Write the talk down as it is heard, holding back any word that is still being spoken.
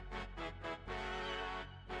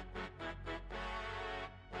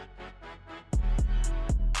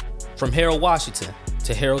From Harold Washington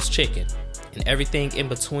to Harold's Chicken and everything in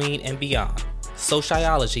between and beyond,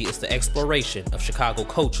 Sociology is the exploration of Chicago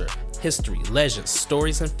culture, history, legends,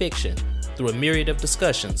 stories, and fiction through a myriad of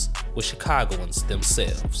discussions with Chicagoans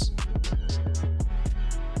themselves.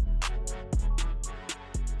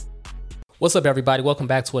 What's up, everybody? Welcome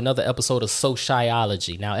back to another episode of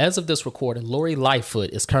Sociology. Now, as of this recording, Lori Lightfoot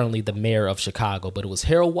is currently the mayor of Chicago, but it was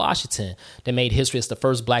Harold Washington that made history as the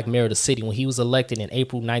first black mayor of the city when he was elected in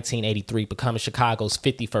April 1983, becoming Chicago's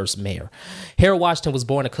 51st mayor. Harold Washington was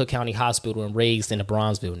born at Cook County Hospital and raised in the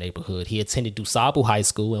Bronzeville neighborhood. He attended DuSable High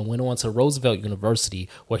School and went on to Roosevelt University,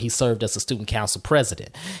 where he served as a student council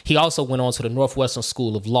president. He also went on to the Northwestern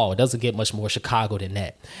School of Law. It doesn't get much more Chicago than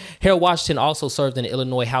that. Harold Washington also served in the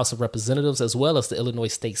Illinois House of Representatives as well as the Illinois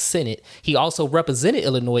State Senate. He also represented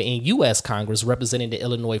Illinois in U.S. Congress, representing the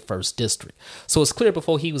Illinois 1st District. So it's clear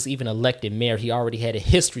before he was even elected mayor, he already had a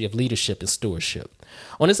history of leadership and stewardship.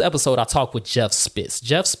 On this episode, I talked with Jeff Spitz.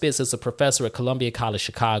 Jeff Spitz is a professor at Columbia College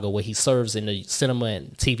Chicago, where he serves in the Cinema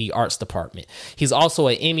and TV Arts Department. He's also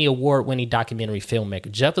an Emmy Award-winning documentary filmmaker.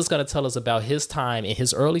 Jeff is going to tell us about his time in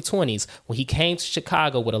his early 20s when he came to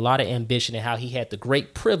Chicago with a lot of ambition and how he had the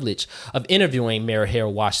great privilege of interviewing Mayor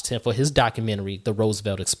Harold Washington for his documentary, The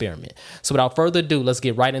Roosevelt Experiment. So without further ado, let's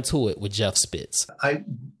get right into it with Jeff Spitz. I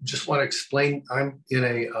just want to explain, I'm in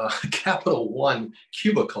a Capital One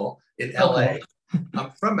cubicle in LA.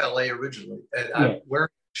 I'm from LA originally, and I'm wearing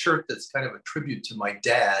a shirt that's kind of a tribute to my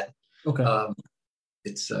dad.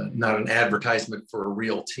 It's not an advertisement for a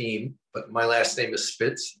real team, but my last name is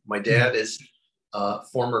Spitz. My dad is a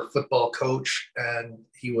former football coach, and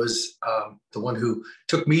he was the one who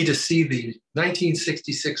took me to see the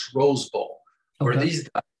 1966 Rose Bowl, where these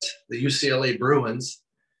guys, the UCLA Bruins,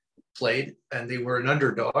 played, and they were an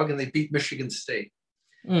underdog, and they beat Michigan State.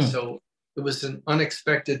 So it was an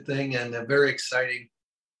unexpected thing and a very exciting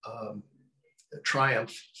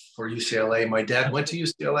triumph for UCLA. My dad went to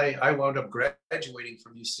UCLA. I wound up graduating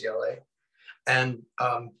from UCLA. And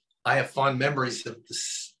I have fond memories of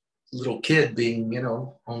this little kid being,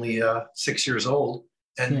 only 6 years old.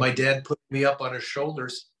 And my dad put me up on his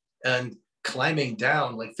shoulders and climbing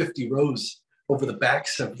down like 50 rows over the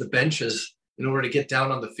backs of the benches in order to get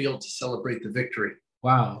down on the field to celebrate the victory.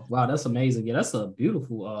 Wow, that's amazing. Yeah, that's a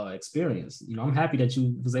beautiful experience. I'm happy that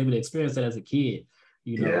you was able to experience that as a kid.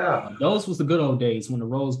 Those was the good old days when the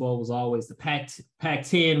Rose Bowl was always the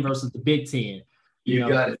Pac-10 versus the Big Ten. You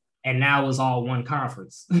got it. And now it's all one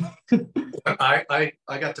conference. I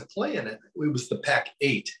got to play in it. It was the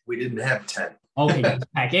Pac-8. We didn't have 10. Okay,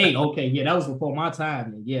 Pac-8. Okay, yeah, that was before my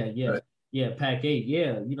time. Yeah. Right. Yeah, Pac-8.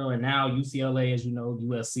 Yeah, and now UCLA, as you know,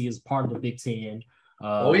 USC is part of the Big Ten.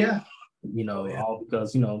 All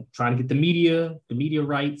because, trying to get the media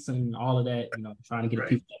rights and all of that, trying to get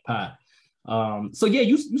people that pie. So yeah,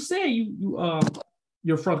 you say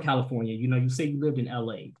you're from California, you say you lived in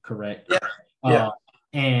LA, correct? Yeah.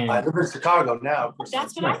 And I live in Chicago now. Of course.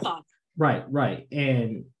 That's what I thought. Right.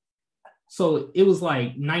 And so it was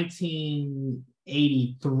like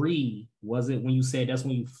 1983, was it, when you said that's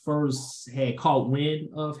when you first had caught wind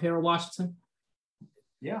of Harold Washington?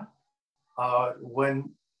 Yeah.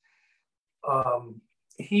 When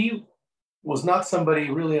he was not somebody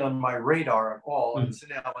really on my radar at all. I was in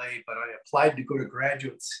LA, but I applied to go to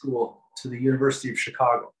graduate school to the University of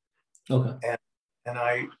Chicago. Okay. And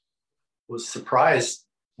I was surprised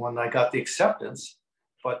when I got the acceptance.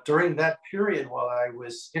 But during that period, while I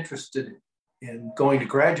was interested in going to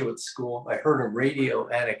graduate school, I heard a radio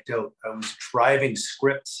anecdote. I was driving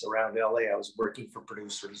scripts around LA. I was working for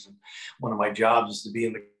producers, and one of my jobs was to be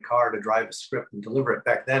in the car to drive a script and deliver it.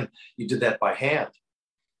 Back then, you did that by hand.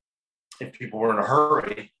 If people were in a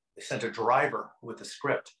hurry, they sent a driver with a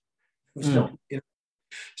script.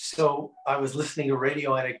 So I was listening to a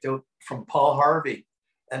radio anecdote from Paul Harvey,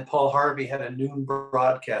 and Paul Harvey had a noon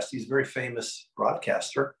broadcast. He's a very famous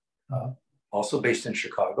broadcaster, also based in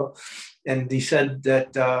Chicago. And he said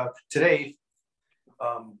that today's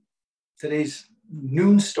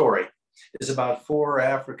noon story is about 4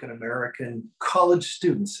 African-American college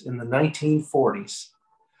students in the 1940s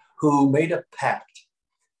who made a pact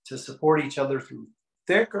to support each other through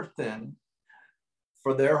thick or thin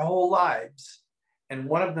for their whole lives. And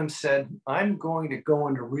one of them said, I'm going to go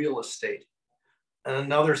into real estate. And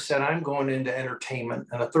another said, I'm going into entertainment.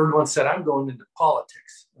 And a third one said, I'm going into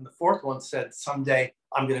politics. And the fourth one said, someday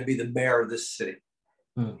I'm going to be the mayor of this city.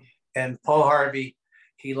 And Paul Harvey,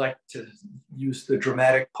 he liked to use the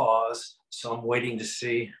dramatic pause. So I'm waiting to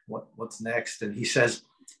see what's next. And he says,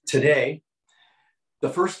 today, the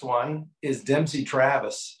first one is Dempsey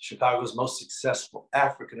Travis, Chicago's most successful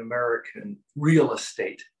African-American real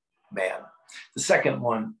estate man. The second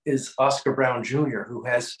one is Oscar Brown Jr., who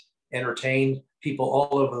has entertained people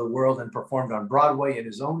all over the world and performed on Broadway in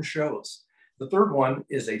his own shows. The third one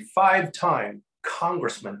is a 5-time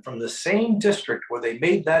congressman from the same district where they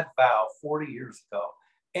made that vow 40 years ago.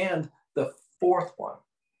 And the fourth one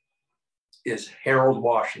is Harold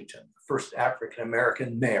Washington, the first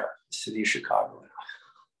African-American mayor of the city of Chicago.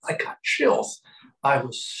 I got chills. I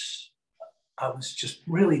was just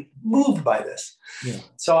really moved by this. Yeah.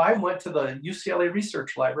 So I went to the UCLA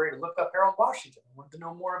Research Library to look up Harold Washington. I wanted to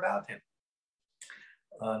know more about him.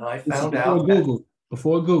 And I found out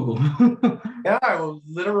before Google. Yeah, I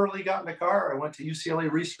literally got in the car. I went to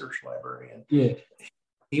UCLA Research Library, and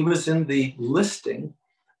he was in the listing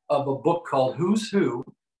of a book called Who's Who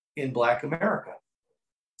in Black America.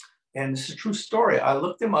 And it's a true story. I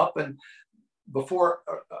looked him up, and before,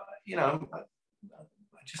 I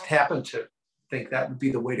just happened to think that would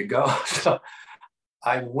be the way to go. So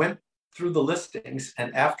I went through the listings,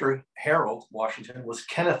 and after Harold Washington was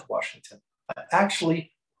Kenneth Washington. I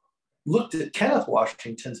actually looked at Kenneth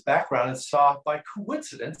Washington's background and saw, by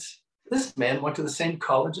coincidence, this man went to the same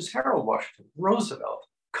college as Harold Washington, Roosevelt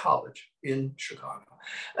College in Chicago.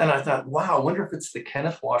 And I thought, wow, I wonder if it's the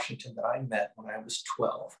Kenneth Washington that I met when I was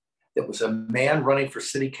 12. That was a man running for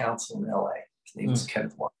city council in LA. His name was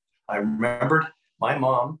Kenneth Washington. I remembered my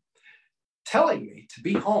mom telling me to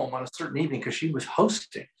be home on a certain evening because she was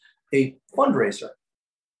hosting a fundraiser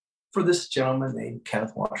for this gentleman named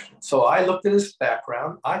Kenneth Washington. So I looked at his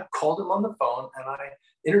background, I called him on the phone, and I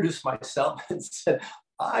introduced myself and said,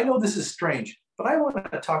 I know this is strange, but I want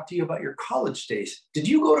to talk to you about your college days. Did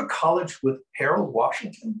you go to college with Harold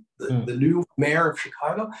Washington, the new mayor of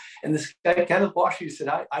Chicago? And this guy, Kenneth Washington, said,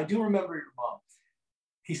 I do remember your mom.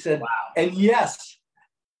 He said, wow. And yes,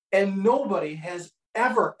 and nobody has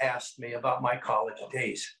ever asked me about my college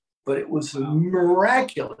days, but it was a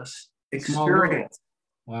miraculous experience.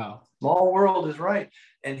 Wow. Small world is right.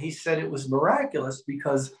 And he said it was miraculous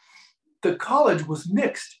because the college was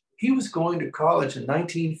mixed. He was going to college in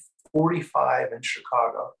 1945 in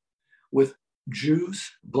Chicago with Jews,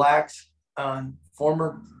 Blacks,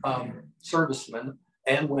 former servicemen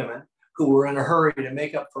and women who were in a hurry to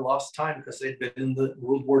make up for lost time because they'd been in the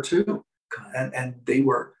World War II. And they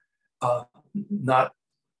were not,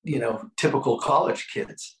 typical college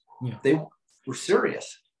kids. Yeah. They were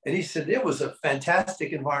serious. And he said it was a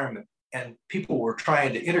fantastic environment, and people were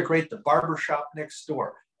trying to integrate the barbershop next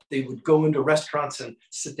door. They would go into restaurants and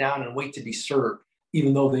sit down and wait to be served,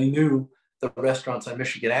 even though they knew the restaurants on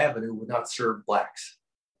Michigan Avenue would not serve Blacks.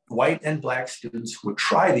 White and Black students would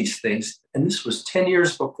try these things. And this was 10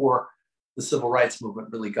 years before the civil rights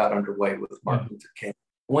movement really got underway with Martin Luther King.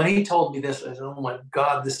 When he told me this, I said, oh my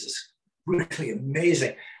God, this is really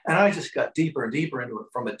amazing. And I just got deeper and deeper into it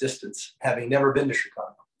from a distance, having never been to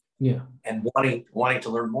Chicago. Yeah. And wanting to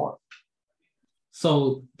learn more.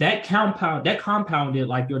 So that compounded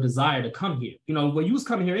like your desire to come here. Well, you was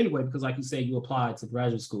coming here anyway, because like you said, you applied to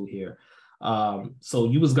graduate school here.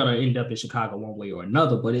 So you was gonna end up in Chicago one way or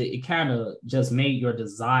another, but it kind of just made your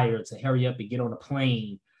desire to hurry up and get on a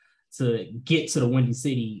plane to get to the Windy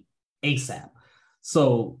City ASAP.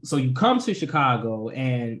 So you come to Chicago,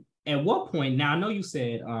 and at what point, now I know you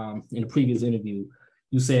said in a previous interview,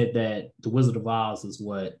 you said that The Wizard of Oz is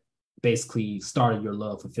what basically started your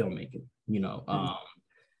love for filmmaking.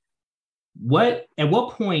 At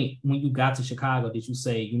what point when you got to Chicago did you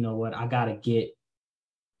say, you know what, I gotta get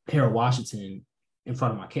Harold Washington in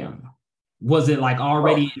front of my camera? Was it like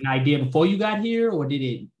already an idea before you got here, or did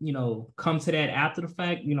it, come to that after the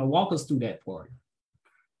fact? Walk us through that part.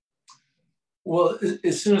 Well,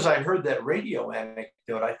 as soon as I heard that radio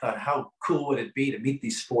anecdote, I thought, how cool would it be to meet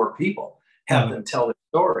these four people, have them tell their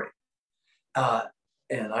story?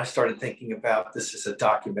 And I started thinking about this as a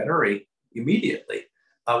documentary immediately.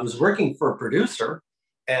 I was working for a producer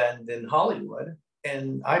and in Hollywood,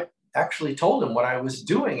 and I actually told him what I was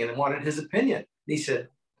doing and wanted his opinion. And he said,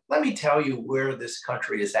 let me tell you where this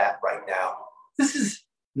country is at right now. This is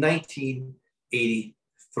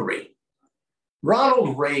 1983.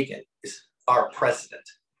 Ronald Reagan is our president.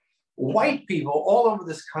 White people all over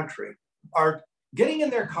this country are getting in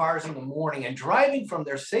their cars in the morning and driving from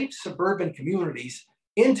their safe suburban communities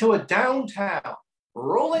into a downtown,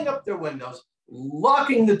 rolling up their windows,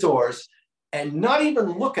 locking the doors, and not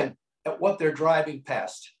even looking at what they're driving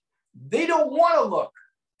past. They don't want to look,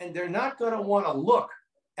 and they're not going to want to look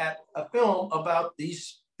at a film about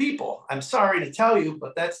these people. I'm sorry to tell you,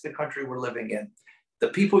 but that's the country we're living in. The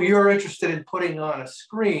people you're interested in putting on a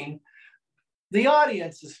screen, the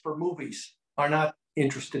audiences for movies are not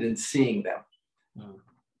interested in seeing them.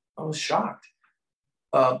 I was shocked.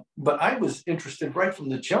 But I was interested right from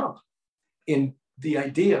the jump. in the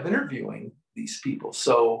idea of interviewing these people.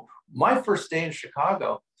 So my first day in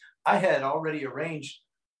Chicago, I had already arranged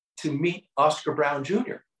to meet Oscar Brown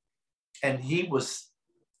Jr. And he was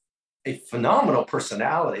a phenomenal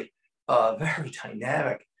personality, a very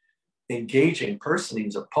dynamic, engaging person. He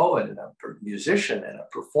was a poet and a musician and a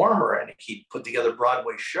performer, and he put together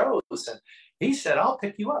Broadway shows. And he said, I'll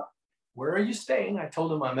pick you up. Where are you staying? I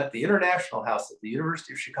told him I'm at the International House at the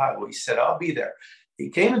University of Chicago. He said, I'll be there. He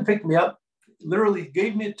came and picked me up, literally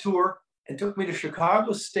gave me a tour, and took me to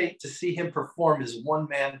Chicago State to see him perform his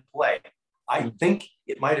one-man play. I think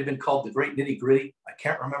it might have been called The Great Nitty Gritty. I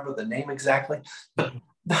can't remember the name exactly, but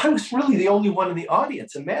I was really the only one in the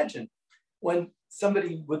audience. Imagine when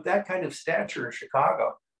somebody with that kind of stature in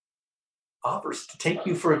Chicago offers to take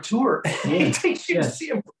you for a tour, he takes you to see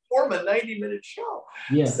him perform a 90-minute show.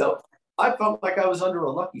 Yeah. So I felt like I was under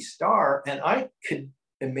a lucky star, and I could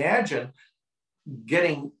imagine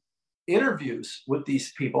getting interviews with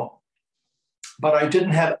these people, but I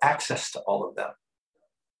didn't have access to all of them.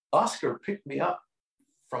 Oscar picked me up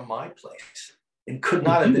from my place and could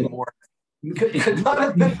not have been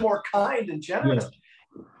more kind and generous.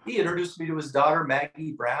 Yeah. He introduced me to his daughter,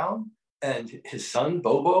 Maggie Brown, and his son,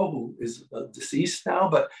 Bobo, who is deceased now.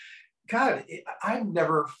 But God, I've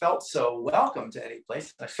never felt so welcome to any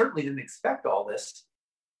place. I certainly didn't expect all this.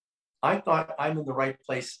 I thought I'm in the right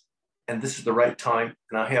place and this is the right time.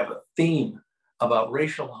 And I have a theme about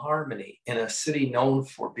racial harmony in a city known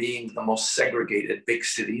for being the most segregated big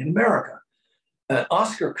city in America.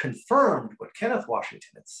 Oscar confirmed what Kenneth Washington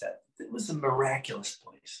had said. It was a miraculous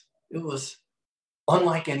place. It was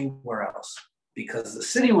unlike anywhere else because the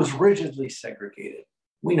city was rigidly segregated.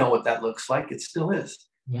 We know what that looks like. It still is.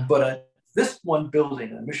 Yeah. But this one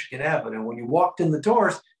building on Michigan Avenue, when you walked in the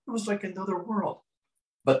doors, it was like another world.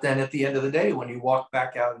 But then at the end of the day, when you walked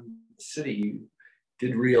back out in the city, you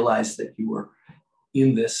did realize that you were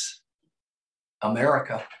in this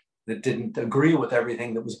America that didn't agree with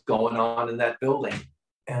everything that was going on in that building.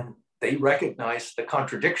 And they recognized the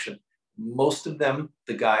contradiction. Most of them,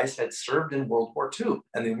 the guys, had served in World War II,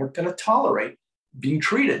 and they weren't going to tolerate being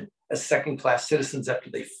treated as second-class citizens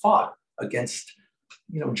after they fought against,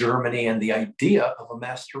 Germany and the idea of a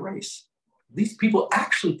master race. These people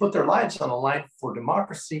actually put their lives on the line for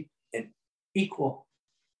democracy and equal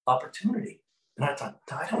opportunity. And I thought,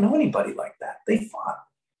 I don't know anybody like that. They fought.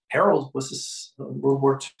 Harold was a World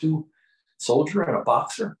War II soldier and a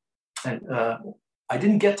boxer. And I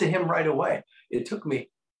didn't get to him right away. It took me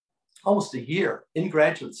almost a year in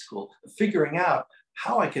graduate school figuring out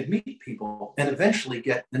how I could meet people and eventually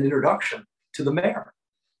get an introduction to the mayor.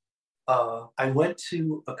 I went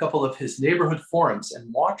to a couple of his neighborhood forums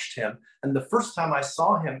and watched him. And the first time I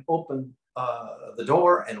saw him open the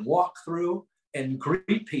door and walk through and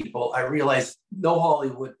greet people, I realized no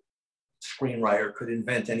Hollywood screenwriter could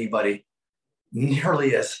invent anybody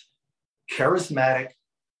nearly as charismatic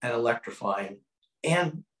and electrifying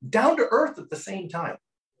and down to earth at the same time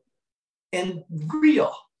and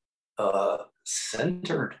real,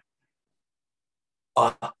 centered,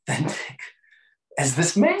 authentic as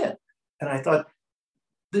this man. And I thought,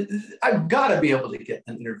 I've got to be able to get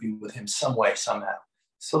an interview with him some way, somehow.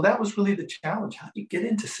 So that was really the challenge. How do you get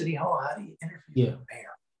into City Hall? How do you interview the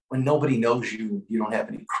mayor when nobody knows you? You don't have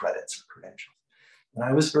any credits or credentials. And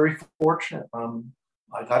I was very fortunate.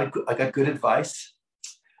 I got good advice.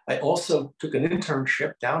 I also took an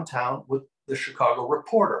internship downtown with the Chicago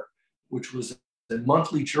Reporter, which was a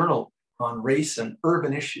monthly journal on race and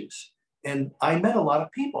urban issues. And I met a lot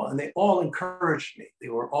of people and they all encouraged me. They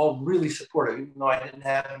were all really supportive, even though I didn't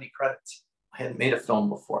have any credits. I hadn't made a film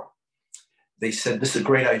before. They said, this is a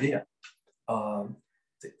great idea.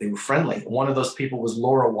 They were friendly. One of those people was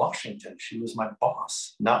Laura Washington. She was my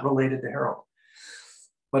boss, not related to Harold.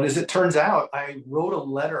 But as it turns out, I wrote a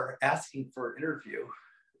letter asking for an interview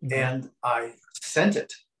and I sent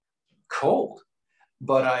it cold.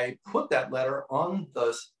 But I put that letter on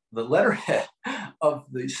the letterhead of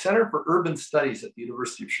the Center for Urban Studies at the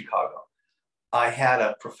University of Chicago. I had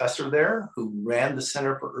a professor there who ran the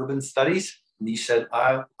Center for Urban Studies, and he said,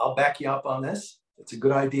 I'll back you up on this. It's a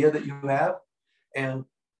good idea that you have. And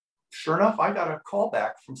sure enough, I got a call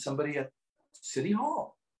back from somebody at City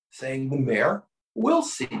Hall saying the mayor will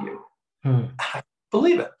see you. I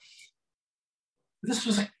believe it. This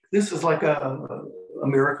is like a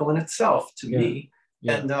miracle in itself to me.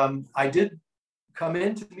 Yeah. And I did come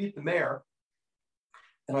in to meet the mayor,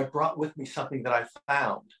 and I brought with me something that I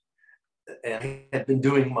found. And I had been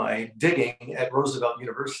doing my digging at Roosevelt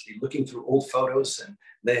University, looking through old photos, and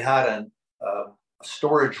they had a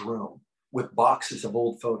storage room with boxes of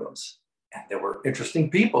old photos. And there were interesting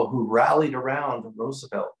people who rallied around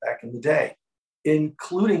Roosevelt back in the day,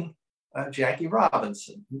 including Jackie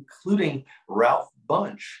Robinson, including Ralph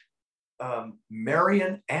Bunche,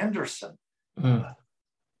 Marian Anderson,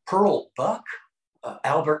 Pearl Buck,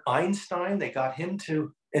 Albert Einstein. They got him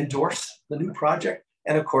to endorse the new project.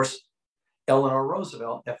 And of course, Eleanor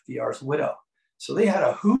Roosevelt, FDR's widow. So they had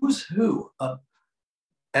a who's who of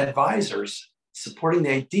advisors supporting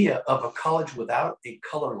the idea of a college without a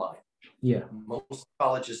color line. Yeah. Most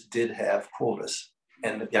colleges did have quotas.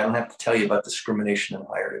 And I don't have to tell you about discrimination in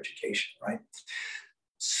higher education, right?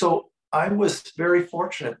 So I was very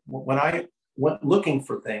fortunate. When I went looking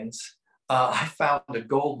for things, I found a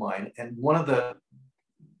gold mine. And one of the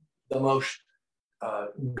most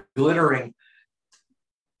glittering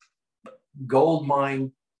gold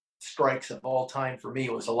mine strikes of all time for me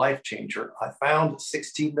was a life changer. I found a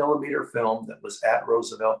 16 millimeter film that was at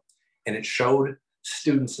Roosevelt, and it showed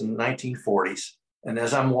students in the 1940s. And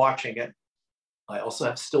as I'm watching it, I also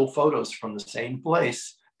have still photos from the same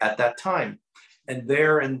place at that time. And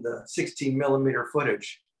there in the 16 millimeter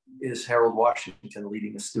footage is Harold Washington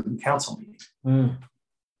leading a student council meeting.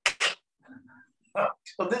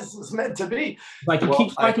 So this is meant to be. Like it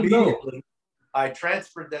keeps like it I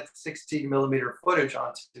transferred that 16 millimeter footage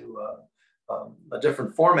onto a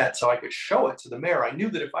different format so I could show it to the mayor. I knew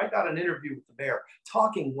that if I got an interview with the mayor,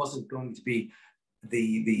 talking wasn't going to be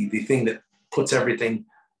the thing that puts everything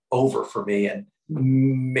over for me and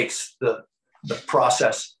makes the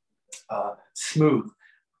process smooth.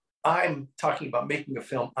 I'm talking about making a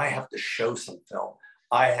film. I have to show some film.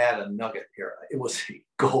 I had a nugget here. It was a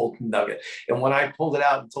gold nugget. And when I pulled it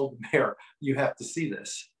out and told the mayor, you have to see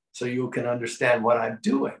this so you can understand what I'm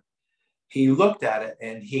doing, he looked at it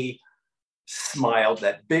and he smiled,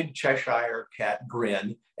 that big Cheshire cat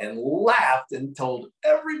grin, and laughed and told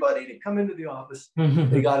everybody to come into the office.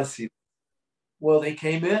 They got to see it. Well, they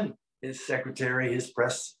came in, his secretary, his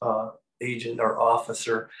press agent or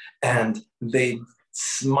officer, and they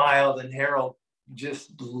smiled, and Harold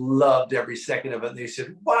just loved every second of it. And they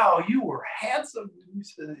said, wow, you were handsome. And he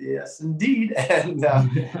said, yes, indeed. And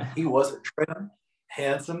he was a trim,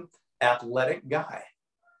 handsome, athletic guy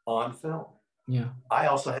on film. Yeah. I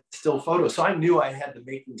also had still photos. So I knew I had the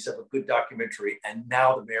makings of a good documentary. And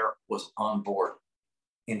now the mayor was on board.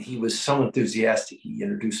 And he was so enthusiastic, he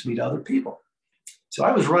introduced me to other people. So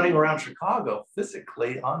I was running around Chicago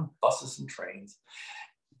physically on buses and trains,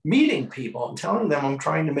 meeting people and telling them I'm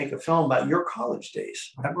trying to make a film about your college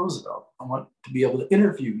days at Roosevelt. I want to be able to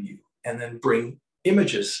interview you and then bring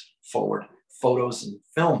images forward, photos and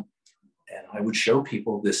film. And I would show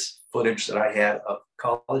people this footage that I had of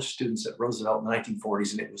college students at Roosevelt in the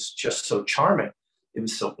 1940s. And it was just so charming. It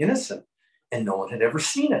was so innocent, and no one had ever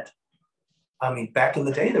seen it. I mean, back in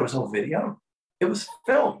the day, there was no video. It was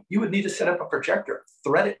film. You would need to set up a projector,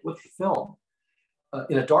 thread it with the film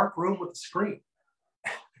in a dark room with a screen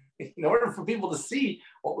in order for people to see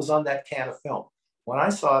what was on that can of film. When I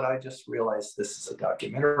saw it, I just realized this is a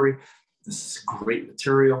documentary. This is great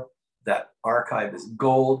material. That archive is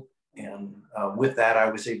gold. And with that, I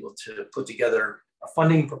was able to put together a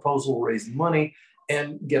funding proposal, raise money,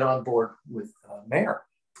 and get on board with Mayor.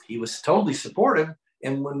 He was totally supportive.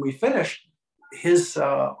 And when we finished, his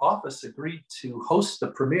office agreed to host the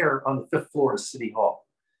premiere on the 5th floor of City Hall.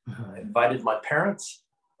 I invited my parents,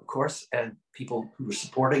 of course, and people who were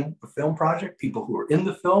supporting the film project, people who were in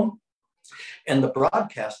the film, and the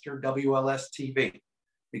broadcaster, WLS TV,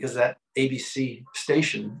 because that ABC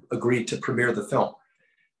station agreed to premiere the film.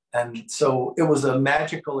 And so it was a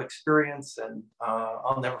magical experience, and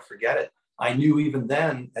I'll never forget it. I knew even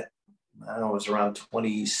then, I was around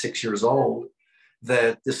 26 years old,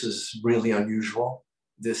 that this is really unusual.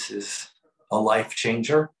 This is a life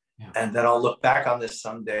changer. Yeah. And that I'll look back on this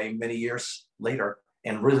someday, many years later,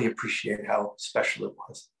 and really appreciate how special it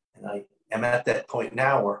was. And I am at that point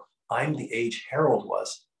now where I'm the age Harold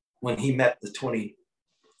was when he met the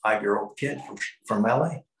 25-year-old kid from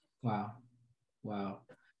LA. Wow. Wow.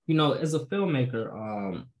 You know, as a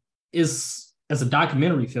filmmaker, as a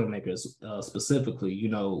documentary filmmaker specifically, you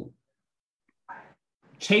know,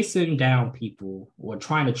 chasing down people or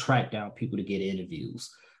trying to track down people to get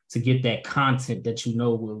interviews, to get that content that you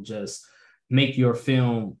know will just make your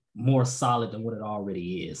film more solid than what it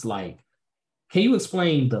already is. Like, can you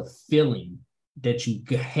explain the feeling that you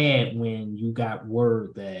had when you got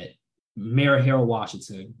word that Mayor Harold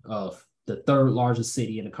Washington of the 3rd largest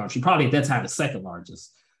city in the country, probably at that time the 2nd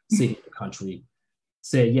largest city in the country,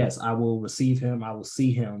 said, yes, I will receive him, I will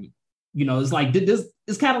see him. You know, it's like this.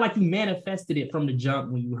 It's kind of like you manifested it from the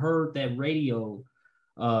jump when you heard that radio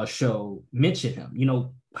show mention him. You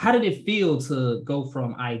know, how did it feel to go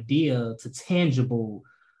from idea to tangible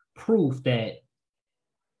proof that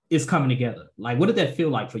it's coming together? Like, what did that feel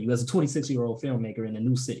like for you as a 26-year-old filmmaker in a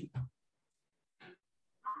new city?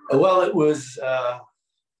 Well, it was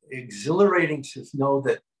exhilarating to know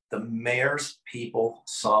that the mayor's people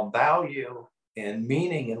saw value and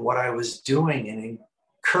meaning in what I was doing and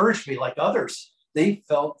encouraged me like others. They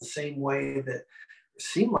felt the same way that it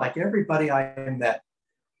seemed like everybody I met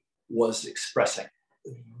was expressing.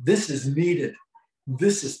 This is needed.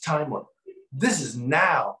 This is timely. This is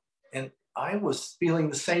now. And I was feeling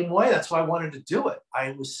the same way. That's why I wanted to do it.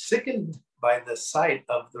 I was sickened by the sight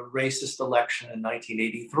of the racist election in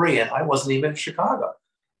 1983, and I wasn't even in Chicago.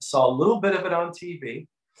 I saw a little bit of it on TV.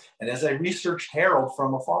 And as I researched Harold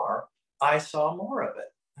from afar, I saw more of it.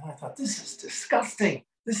 And I thought, this is disgusting.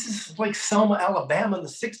 This is like Selma, Alabama in the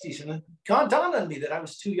 60s. And it dawned on me that I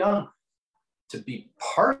was too young to be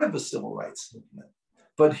part of a civil rights movement.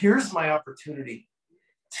 But here's my opportunity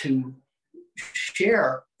to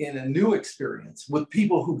share in a new experience with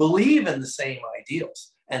people who believe in the same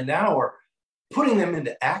ideals and now are putting them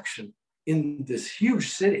into action in this huge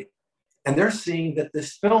city. And they're seeing that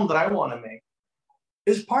this film that I want to make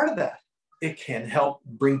is part of that. It can help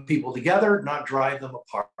bring people together, not drive them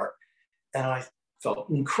apart. And I felt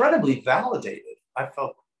incredibly validated. I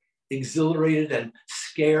felt exhilarated and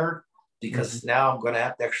scared because now I'm going to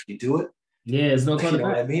have to actually do it. Yeah, it's no You know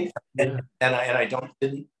what I mean? Yeah. And I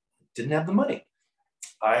didn't have the money.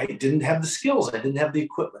 I didn't have the skills. I didn't have the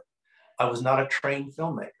equipment. I was not a trained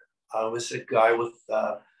filmmaker. I was a guy with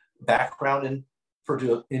background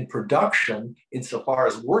in production, insofar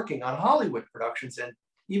as working on Hollywood productions and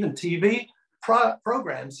even TV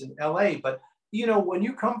programs in LA. But you know, when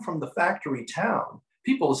you come from the factory town,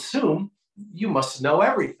 people assume you must know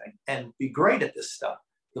everything and be great at this stuff.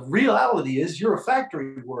 The reality is you're a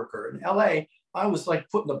factory worker. In LA, I was like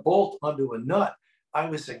putting a bolt onto a nut. I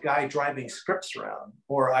was a guy driving scripts around,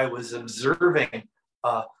 or I was observing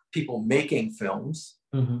people making films.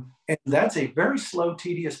 Mm-hmm. And that's a very slow,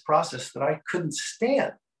 tedious process that I couldn't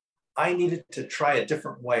stand. I needed to try a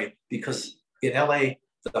different way because in LA,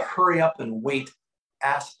 the hurry up and wait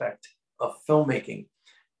aspect of filmmaking,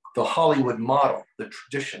 the Hollywood model, the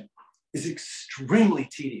tradition, is extremely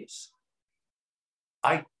tedious.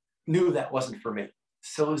 I knew that wasn't for me.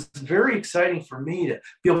 So it was very exciting for me to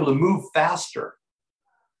be able to move faster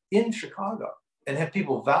in Chicago and have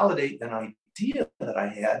people validate an idea that I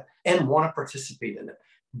had and want to participate in it.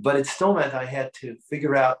 But it still meant I had to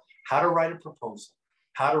figure out how to write a proposal,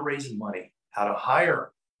 how to raise money, how to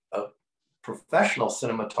hire a professional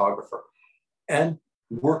cinematographer, and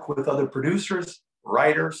work with other producers,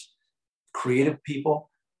 writers, creative people,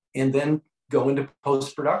 and then go into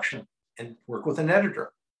post-production and work with an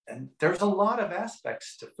editor. And there's a lot of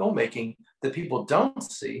aspects to filmmaking that people don't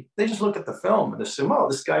see. They just look at the film and assume, oh,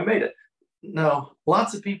 this guy made it. No,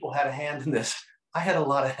 lots of people had a hand in this. I had a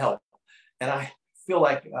lot of help. And I feel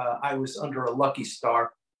like I was under a lucky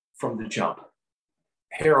star from the jump.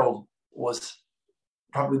 Harold was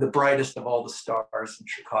probably the brightest of all the stars in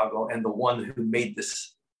Chicago and the one who made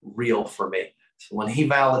this real for me. So when he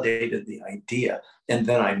validated the idea and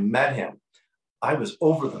then I met him, I was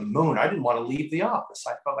over the moon. I didn't want to leave the office.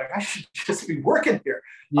 I felt like I should just be working here.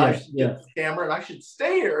 I should get the camera and I should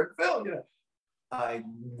stay here and film. You know, I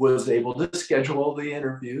was able to schedule the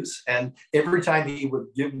interviews, and every time he would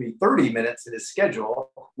give me 30 minutes in his schedule,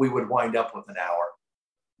 we would wind up with an hour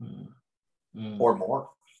or more.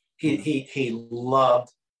 He loved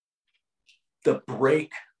the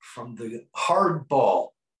break from the hardball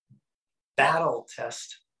battle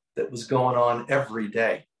test that was going on every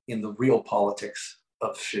day in the real politics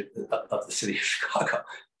of the city of Chicago.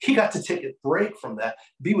 He got to take a break from that,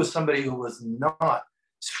 be with somebody who was not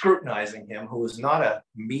scrutinizing him, who was not a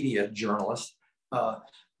media journalist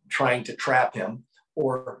trying to trap him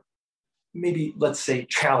or maybe, let's say,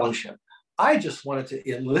 challenge him. I just wanted to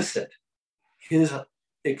elicit his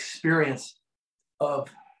experience of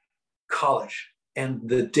college and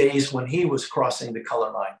the days when he was crossing the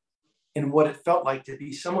color line and what it felt like to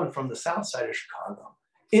be someone from the South Side of Chicago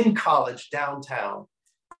in college downtown,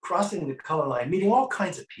 crossing the color line, meeting all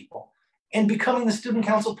kinds of people and becoming the student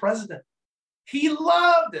council president. He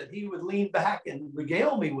loved it. He would lean back and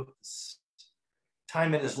regale me with this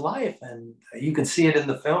time in his life. And you can see it in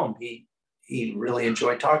the film. He really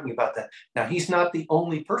enjoyed talking about that. Now, he's not the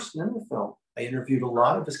only person in the film. I interviewed a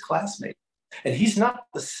lot of his classmates. And he's not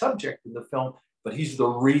the subject of the film, but he's the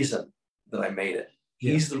reason that I made it.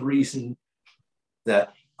 Yeah. He's the reason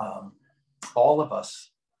that all of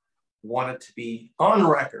us wanted to be on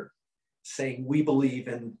record saying we believe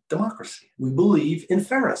in democracy. We believe in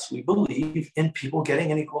fairness. We believe in people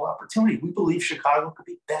getting an equal opportunity. We believe Chicago could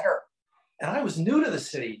be better. And I was new to the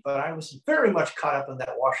city, but I was very much caught up in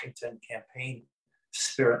that Washington campaign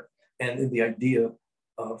spirit and in the idea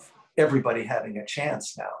of everybody having a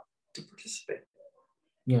chance now to participate.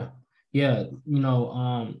 Yeah. Yeah.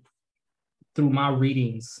 Through my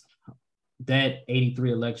readings, that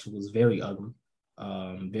 83 election was very ugly.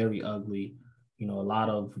 Very ugly. A lot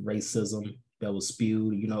of racism that was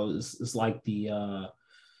spewed. It's like the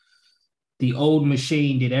old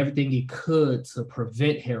machine did everything it could to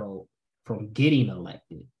prevent Harold from getting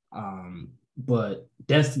elected. But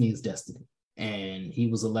destiny is destiny. And he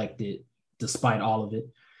was elected despite all of it.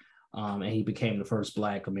 And he became the first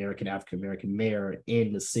Black American, African-American mayor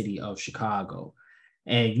in the city of Chicago.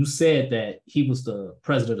 And you said that he was the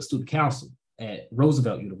president of the student council at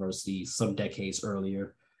Roosevelt University some decades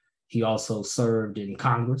earlier. He also served in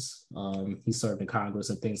Congress. He served in Congress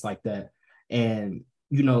and things like that. And,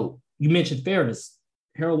 you mentioned fairness.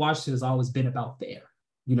 Harold Washington has always been about fair,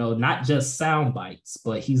 not just sound bites,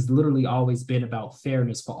 but he's literally always been about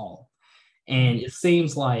fairness for all. And it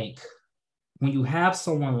seems like when you have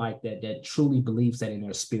someone like that truly believes that in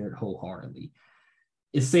their spirit wholeheartedly,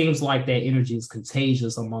 it seems like that energy is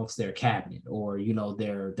contagious amongst their cabinet or,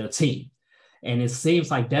 their team. And it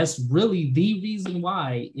seems like that's really the reason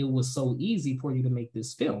why it was so easy for you to make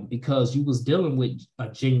this film, because you was dealing with a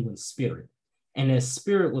genuine spirit. And that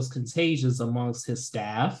spirit was contagious amongst his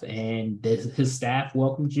staff, and his staff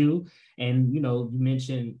welcomed you. And, you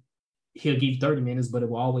mentioned he'll give you 30 minutes, but it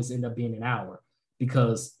will always end up being an hour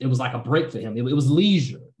because it was like a break for him. It was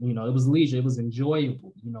leisure, it was leisure. It was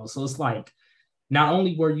enjoyable, So it's like, not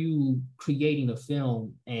only were you creating a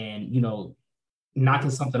film and,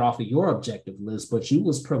 knocking something off of your objective list, but you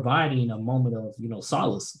was providing a moment of,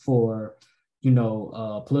 solace for,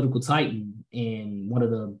 a political titan in one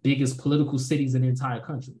of the biggest political cities in the entire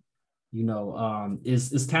country.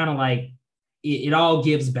 It's kind of like it all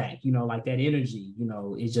gives back, like that energy,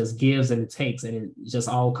 it just gives and it takes, and it just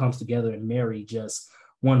all comes together and marry just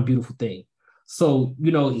one beautiful thing. So,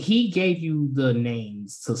 he gave you the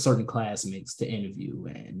names to certain classmates to interview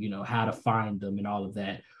and, how to find them and all of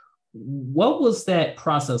that. What was that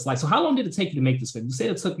process like? So how long did it take you to make this film? You said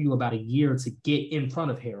it took you about a year to get in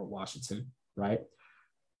front of Harold Washington, right?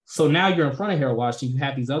 So now you're in front of Harold Washington, you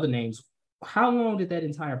have these other names. How long did that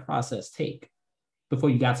entire process take before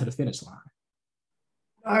you got to the finish line?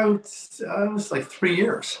 I was like 3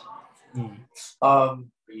 years. 3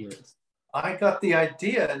 years. I got the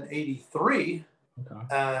idea in 83, okay.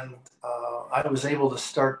 And I was able to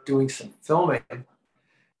start doing some filming in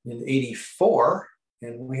 84,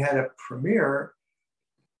 and we had a premiere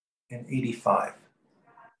in 85.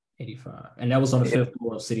 85. And that was on the 5th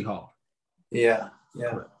floor of City Hall. Yeah.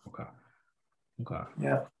 Okay.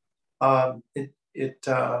 Yeah. It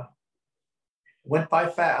went by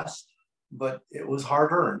fast, but it was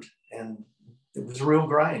hard earned, and it was a real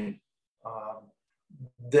grind.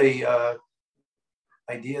 The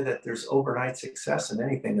idea that there's overnight success in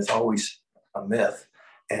anything is always a myth.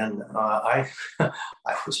 And I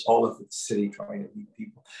was all over the city trying to meet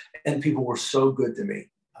people, and people were so good to me.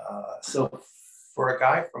 So for a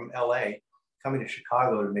guy from LA coming to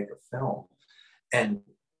Chicago to make a film and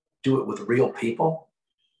do it with real people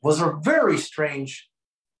was a very strange,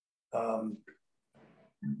 kind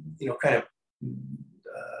of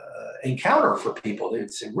encounter for people. They'd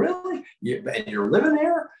say, "Really? And you're living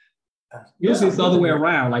there?" Usually it's the other way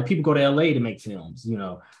around. Like people go to LA to make films,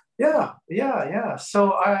 Yeah.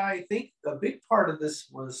 So I think a big part of this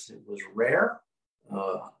was rare,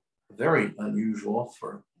 very unusual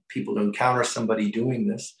for people to encounter somebody doing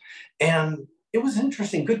this. And it was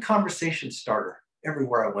interesting, good conversation starter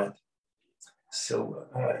everywhere I went. So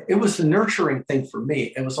it was a nurturing thing for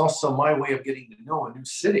me. It was also my way of getting to know a new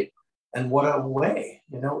city, and what a way,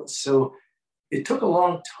 So it took a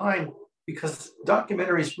long time because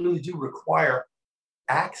documentaries really do require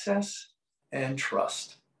access and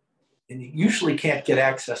trust. And you usually can't get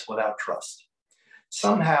access without trust.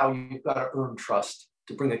 Somehow you've got to earn trust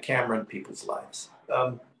to bring a camera in people's lives.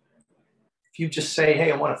 If you just say,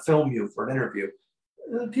 "Hey, I want to film you for an interview,"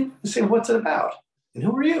 people say, "What's it about? And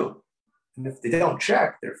who are you?" And if they don't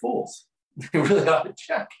check, they're fools. You really ought to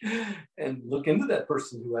check and look into that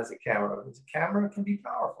person who has a camera. Because a camera can be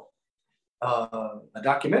powerful. A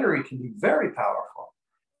documentary can be very powerful.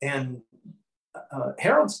 And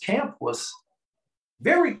Harold's camp was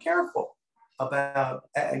very careful about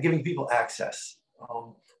giving people access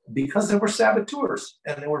because there were saboteurs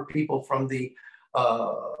and there were people from the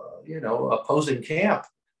opposing camp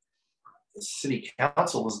the city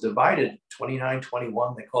council was divided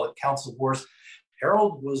 29-21. They call it council wars.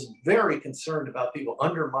 Harold was very concerned about people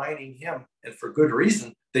undermining him, and for good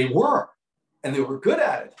reason. They were, and they were good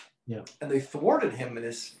at it. Yeah. And they thwarted him in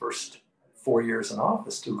his first 4 years in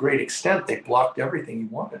office to a great extent. They blocked everything he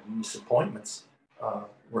wanted, and his appointments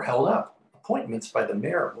were held up. Appointments by the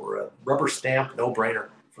mayor were a rubber stamp, no-brainer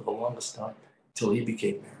for the longest time until he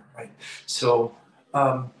became mayor, right? So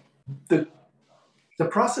the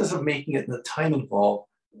process of making it and the time involved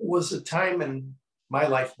was a time in my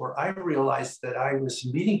life where I realized that I was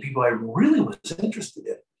meeting people I really was interested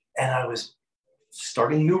in, and I was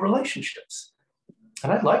starting new relationships.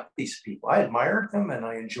 And I liked these people. I admired them, and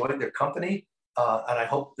I enjoyed their company, and I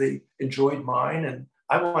hope they enjoyed mine, and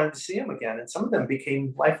I wanted to see them again. And some of them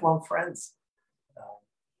became lifelong friends.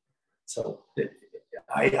 So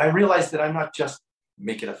I realized that I'm not just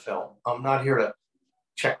making a film. I'm not here to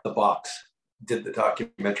check the box, did the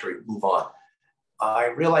documentary, move on. I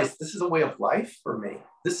realized this is a way of life for me.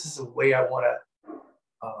 This is a way I want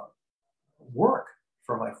to work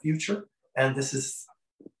for my future. And this is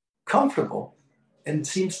comfortable and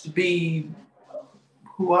seems to be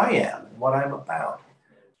who I am and what I'm about.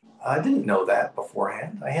 I didn't know that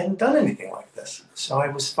beforehand. I hadn't done anything like this. So I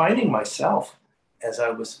was finding myself as I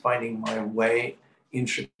was finding my way in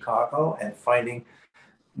Chicago and finding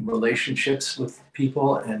relationships with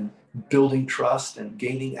people and building trust and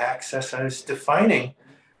gaining access. I was defining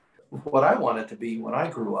what I wanted to be when I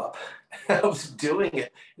grew up. I was doing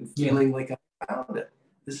it and feeling like I found it.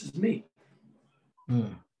 This is me.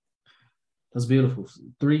 That's beautiful.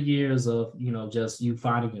 3 years of, just you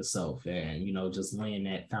finding yourself and, just laying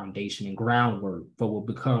that foundation and groundwork for what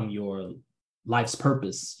will become your life's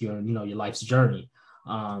purpose, your life's journey.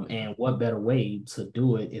 And what better way to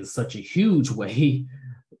do it in such a huge way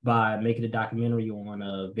by making a documentary on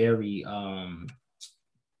a very,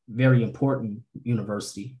 very important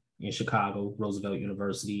university in Chicago, Roosevelt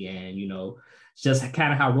University. And, just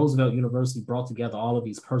kind of how Roosevelt University brought together all of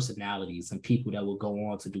these personalities and people that will go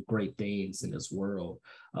on to do great things in this world.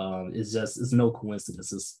 It's no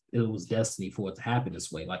coincidence. It was destiny for it to happen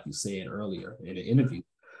this way, like you said earlier in the interview.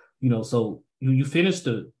 So you finished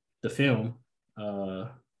the film,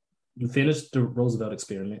 you finished the Roosevelt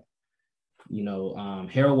experiment.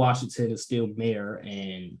 Harold Washington is still mayor.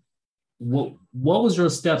 And what was your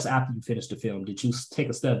steps after you finished the film? Did you take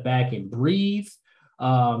a step back and breathe?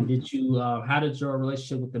 How did your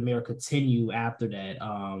relationship with the mayor continue after that?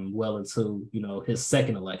 Well into, his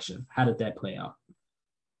second election? How did that play out?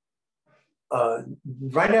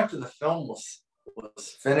 Right after the film was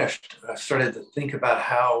finished, I started to think about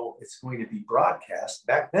how it's going to be broadcast.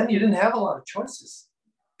 Back then, you didn't have a lot of choices.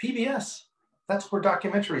 PBS, that's where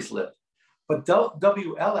documentaries lived. But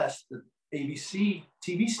WLS, the ABC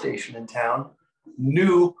TV station in town,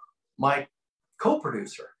 knew my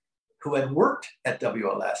co-producer who had worked at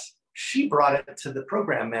WLS. She brought it to the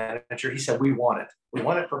program manager. He said, we want it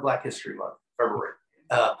for Black History Month, February.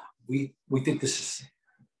 We think this is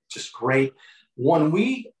just great. When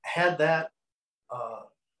we had that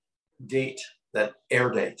date, that air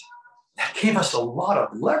date, that gave us a lot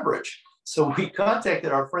of leverage. So we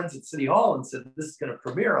contacted our friends at City Hall and said, this is going to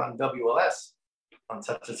premiere on WLS on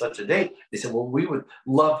such and such a date. They said, well, we would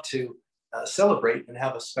love to celebrate and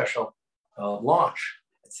have a special launch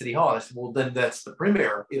at City Hall. I said, well, then that's the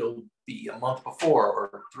premiere. It'll be a month before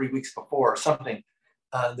or 3 weeks before or something.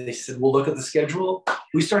 They said, well, look at the schedule.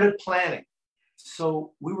 We started planning.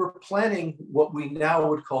 So we were planning what we now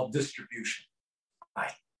would call distribution.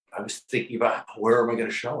 I was thinking about where am I going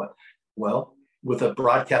to show it? Well, with a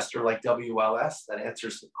broadcaster like WLS, that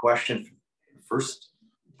answers the question for the first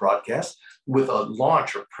broadcast. With a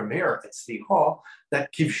launch or premiere at City Hall,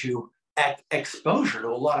 that gives you exposure to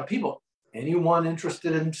a lot of people. Anyone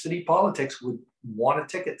interested in city politics would want a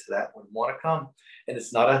ticket to that, would want to come. And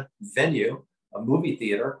it's not a venue, a movie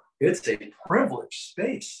theater. It's a privileged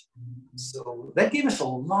space. So that gave us a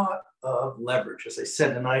lot of leverage, as I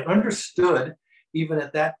said. And I understood, even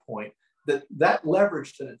at that point, that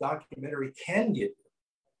leverage that a documentary can give you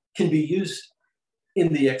can be used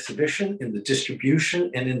in the exhibition, in the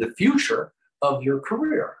distribution, and in the future of your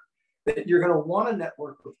career. That you're going to want to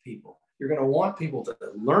network with people. You're going to want people to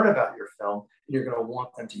learn about your film, and you're going to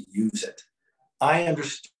want them to use it. I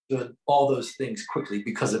understood all those things quickly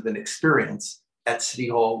because of an experience at City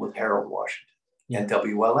Hall with Harold Washington and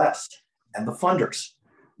WLS and the funders.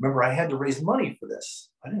 Remember, I had to raise money for this.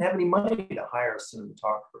 I didn't have any money to hire a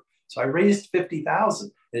cinematographer. So I raised $50,000,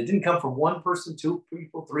 and it didn't come from one person, two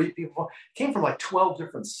people, three people. It came from like 12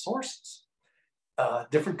 different sources,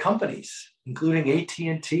 different companies, including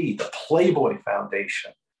AT&T, the Playboy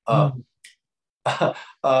Foundation.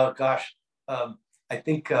 I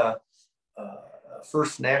think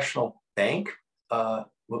First National Bank, what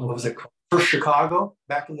was it called? First Chicago,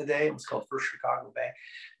 back in the day, it was called First Chicago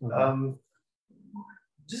Bank.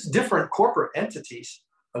 Just different corporate entities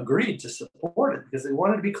agreed to support it because they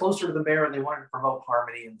wanted to be closer to the mayor and they wanted to promote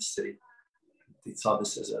harmony in the city. They saw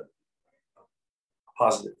this as a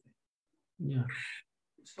positive thing. Yeah.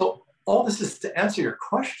 So all this is to answer your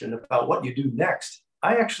question about what you do next.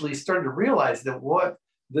 I actually started to realize that what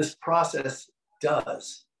this process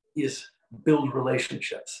does is build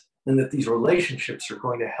relationships, and that these relationships are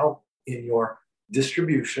going to help in your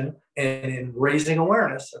distribution and in raising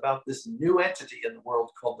awareness about this new entity in the world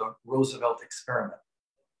called the Roosevelt experiment.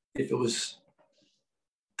 If it was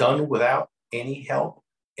done without any help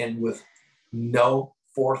and with no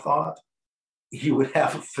forethought, you would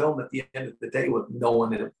have a film at the end of the day with no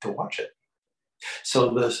one to watch it. So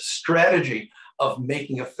the strategy of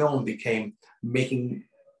making a film became making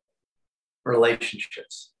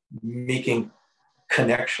relationships, making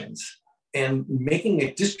connections, and making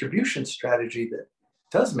a distribution strategy that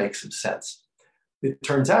does make some sense. It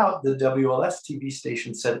turns out the WLS TV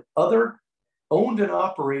station said other owned and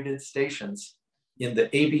operated stations in the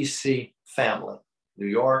ABC family, New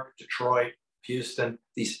York, Detroit, Houston,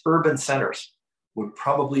 these urban centers, would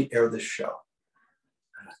probably air this show.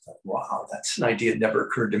 And I thought, wow, that's an idea that never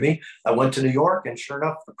occurred to me. I went to New York, and sure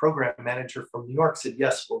enough, the program manager from New York said,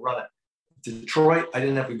 yes, we'll run it. Detroit, I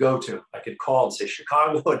didn't have to go to. I could call and say,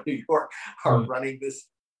 Chicago and New York are running this.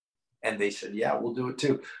 And they said, yeah, we'll do it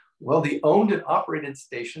too. Well, the owned and operated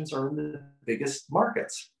stations are in the biggest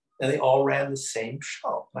markets, and they all ran the same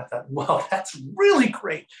show. I thought, well, that's really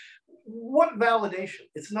great. What validation?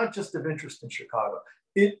 It's not just of interest in Chicago.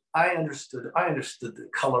 I understood the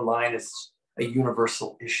color line is a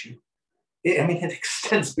universal issue. It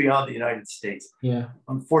extends beyond the United States. Yeah.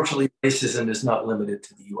 Unfortunately, racism is not limited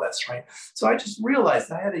to the US, right? So I just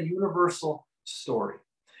realized I had a universal story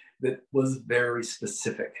that was very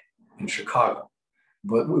specific in Chicago,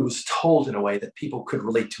 but it was told in a way that people could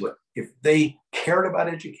relate to it. If they cared about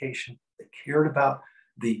education, they cared about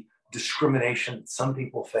the discrimination that some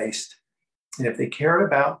people faced, and if they cared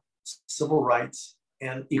about civil rights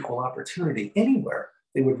and equal opportunity anywhere,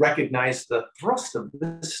 they would recognize the thrust of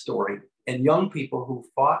this story and young people who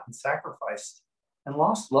fought and sacrificed and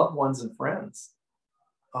lost loved ones and friends,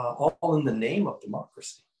 all in the name of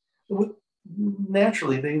democracy.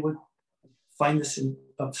 Naturally, they would find this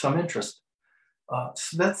of some interest.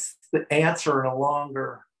 So that's the answer in a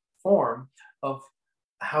longer form of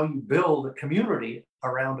how you build a community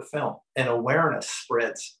around a film, and awareness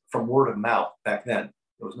spreads from word of mouth. Back then,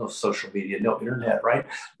 there was no social media, no internet, right?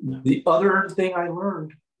 The other thing I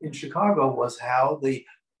learned in Chicago was how the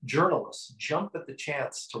journalists jump at the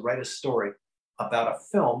chance to write a story about a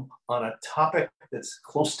film on a topic that's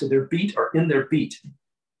close to their beat or in their beat.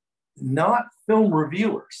 Not film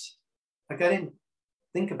reviewers. Like, I didn't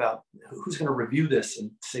think about who's going to review this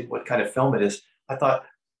and say what kind of film it is. I thought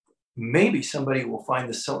maybe somebody will find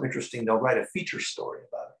this so interesting they'll write a feature story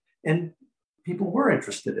about it. And people were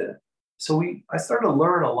interested in it. So I started to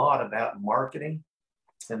learn a lot about marketing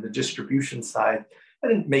and the distribution side. I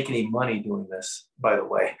didn't make any money doing this, by the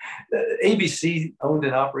way. The ABC owned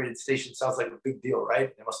and operated station sounds like a big deal,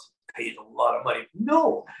 right? They must have paid a lot of money.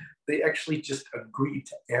 No, they actually just agreed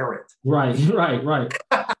to air it. Right.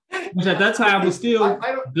 Which at that time was still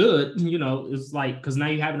good, it's like, because now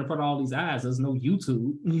you're having to put all these ads, there's no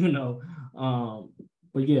YouTube,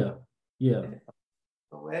 but yeah.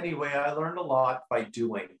 So anyway, I learned a lot by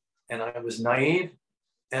doing, and I was naive,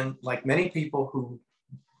 and like many people who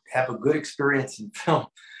have a good experience in film,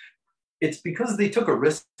 it's because they took a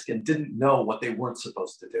risk and didn't know what they weren't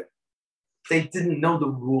supposed to do. They didn't know the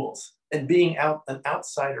rules, and being an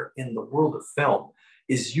outsider in the world of film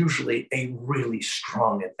is usually a really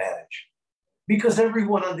strong advantage, because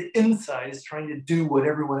everyone on the inside is trying to do what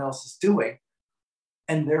everyone else is doing,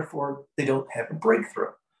 and therefore they don't have a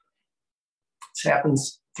breakthrough. This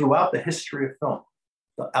happens throughout the history of film.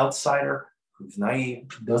 The outsider who's naive,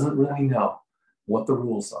 doesn't really know what the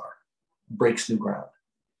rules are, breaks new ground.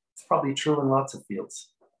 It's probably true in lots of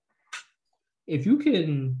fields.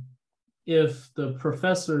 If the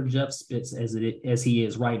Professor Jeff Spitz, as he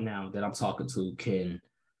is right now that I'm talking to, can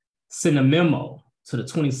send a memo to the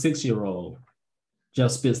 26-year-old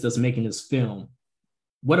Jeff Spitz that's making this film,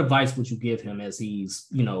 what advice would you give him as he's,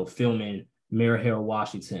 filming Mayor Harold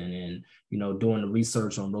Washington and, doing the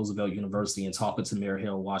research on Roosevelt University and talking to Mayor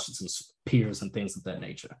Harold Washington's peers and things of that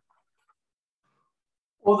nature?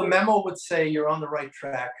 Well, the memo would say you're on the right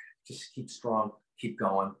track. Just keep strong, keep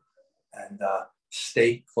going, and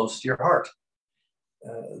stay close to your heart.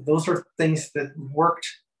 Those are things that worked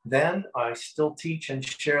then. I still teach and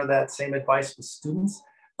share that same advice with students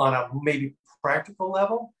on a maybe practical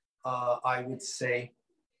level. I would say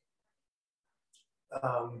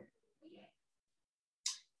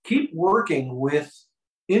keep working with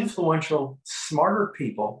influential, smarter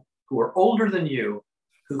people who are older than you,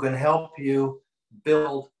 who can help you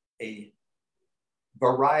build a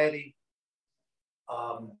variety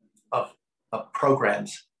of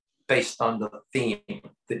programs based on the theme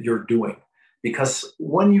that you're doing. Because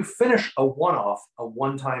when you finish a one-off, a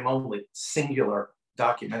one-time only, singular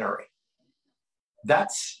documentary,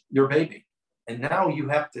 that's your baby. And now you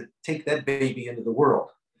have to take that baby into the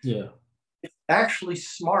world. Yeah. It's actually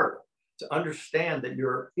smarter to understand that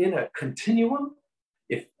you're in a continuum.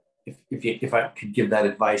 If I could give that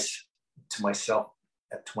advice to myself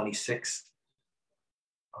at 26,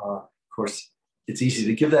 of course, it's easy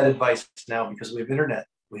to give that advice now because we have internet,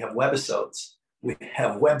 we have webisodes, we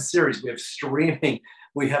have web series, we have streaming,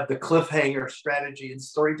 we have the cliffhanger strategy and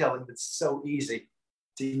storytelling that's so easy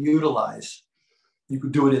to utilize. You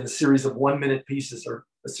could do it in a series of 1-minute pieces or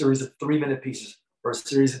a series of 3-minute pieces or a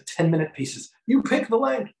series of 10-minute pieces. You pick the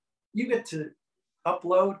length. You get to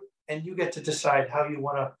upload and you get to decide how you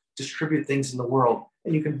want to distribute things in the world.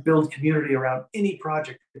 And you can build community around any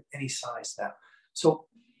project of any size now. So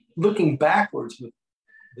looking backwards with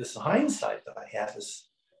this hindsight that I have as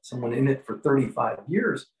someone in it for 35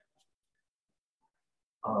 years,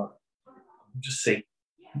 just say,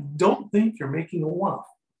 don't think you're making a one-off.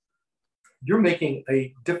 You're making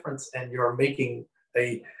a difference and you're making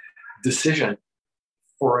a decision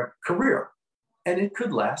for a career. And it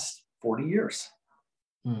could last 40 years.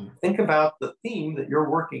 Think about the theme that you're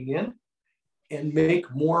working in and make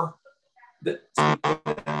more that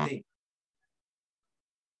theme.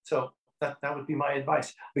 So that would be my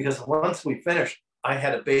advice. Because once we finished, I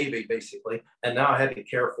had a baby basically, and now I had to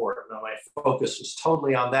care for it. Now my focus was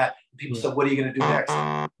totally on that. People said, what are you going to do next?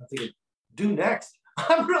 I'm thinking, do next?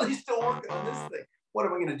 I'm really still working on this thing. What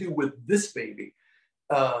am I going to do with this baby?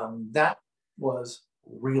 That was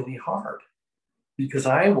really hard because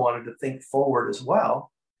I wanted to think forward as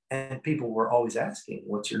well. And people were always asking,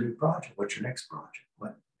 what's your new project? What's your next project?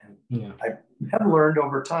 I have learned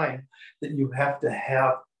over time that you have to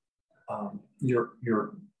have you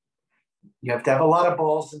have to have a lot of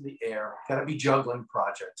balls in the air. Got to be juggling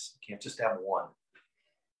projects. You can't just have one.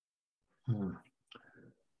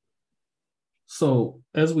 So,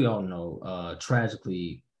 as we all know,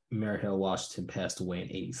 tragically, Mary Hale Washington passed away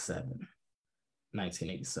in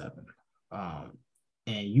 1987.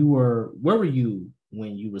 And where were you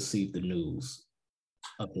when you received the news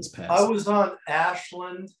of his passing? I was on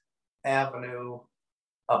Ashland Avenue,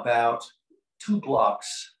 about 2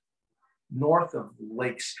 blocks north of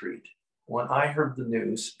Lake Street, when I heard the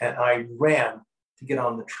news, and I ran to get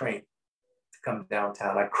on the train to come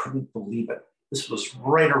downtown. I couldn't believe it. This was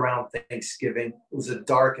right around Thanksgiving. It was a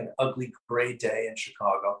dark and ugly gray day in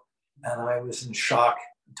Chicago. And I was in shock,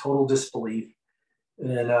 total disbelief.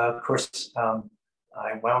 And of course, I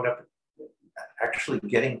wound up actually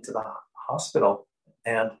getting to the hospital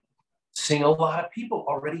and seeing a lot of people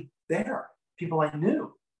already there, people I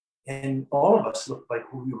knew. And all of us looked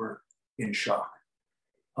like we were in shock.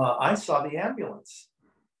 I saw the ambulance.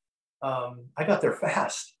 I got there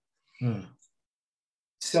fast.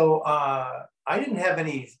 So I didn't have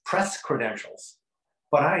any press credentials,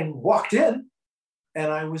 but I walked in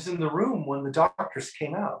and I was in the room when the doctors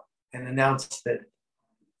came out and announced that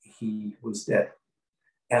he was dead.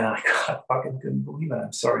 And I fucking couldn't believe it.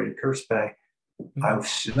 I'm sorry to curse, but I was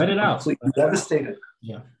just completely devastated.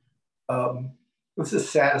 Yeah. It was the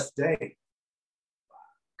saddest day.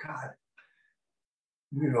 God,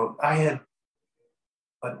 I had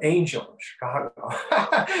an angel in Chicago,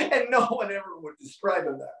 and no one ever would describe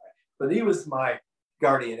him that way. But he was my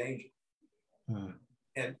guardian angel.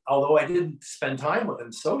 And although I didn't spend time with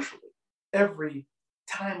him socially, every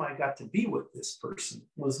time I got to be with this person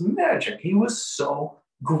was magic. He was so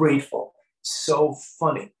grateful, so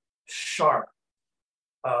funny, sharp,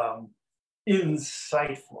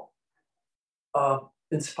 insightful,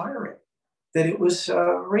 inspiring, that it was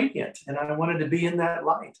radiant. And I wanted to be in that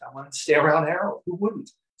light. I wanted to stay around Harold. Who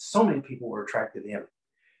wouldn't? So many people were attracted to him,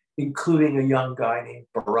 including a young guy named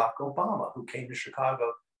Barack Obama, who came to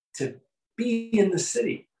Chicago to be in the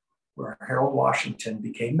city where Harold Washington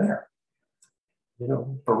became mayor.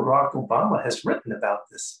 Barack Obama has written about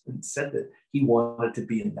this and said that he wanted to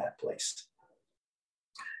be in that place.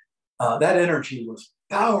 That energy was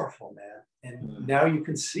powerful, man. And now you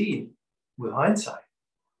can see with hindsight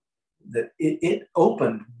that it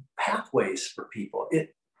opened pathways for people.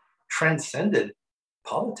 It transcended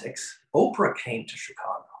politics. Oprah came to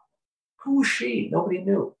Chicago. Who was she? Nobody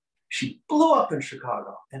knew. She blew up in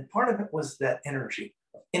Chicago. And part of it was that energy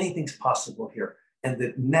of anything's possible here. And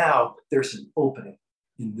that now there's an opening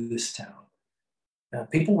in this town.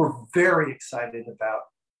 People were very excited about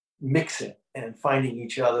mixing and finding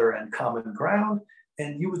each other and common ground.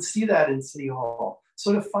 And you would see that in City Hall.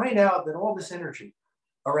 So to find out that all this energy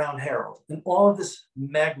around Harold and all of this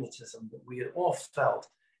magnetism that we had all felt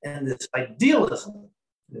and this idealism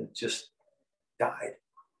that just died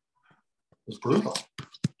was brutal.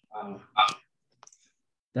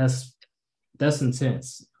 That's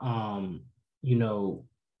intense. You know,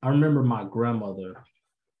 I remember my grandmother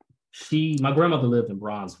lived in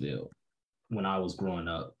Bronzeville when I was growing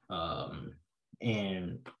up.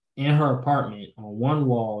 And in her apartment, on one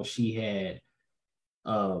wall, she had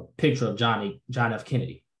a picture of John F.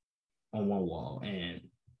 Kennedy on one wall. And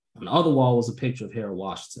on the other wall was a picture of Harold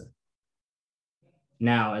Washington.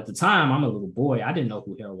 Now, at the time, I'm a little boy. I didn't know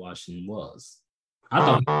who Harold Washington was. I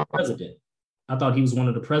thought he was president. I thought he was one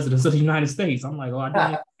of the presidents of the United States. I'm like, oh,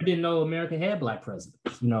 I didn't know America had Black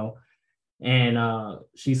presidents, you know? And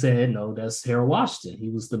she said, no, that's Harold Washington. He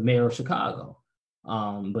was the mayor of Chicago,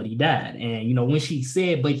 but he died. And, you know, when she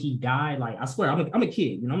said, but he died, like, I swear, I'm a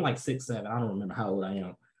kid, you know, I'm like 6, 7. I don't remember how old I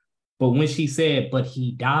am. But when she said, but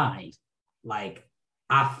he died, like,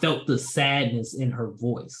 I felt the sadness in her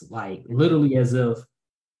voice, like literally as if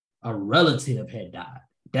a relative had died.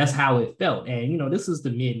 That's how it felt. And, you know, this is the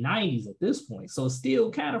mid-90s at this point. So it's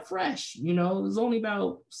still kind of fresh, you know, it was only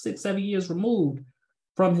about 6, 7 years removed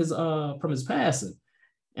from his passing.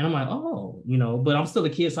 And I'm like, oh, you know, but I'm still a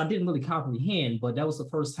kid, so I didn't really comprehend. But that was the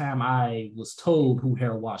first time I was told who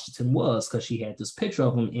Harold Washington was, because she had this picture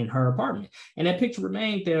of him in her apartment. And that picture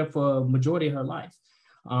remained there for a majority of her life.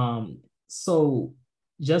 So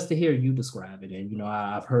just to hear you describe it, and, you know,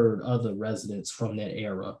 I've heard other residents from that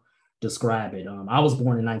era describe it. I was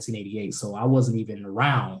born in 1988, so I wasn't even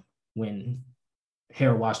around when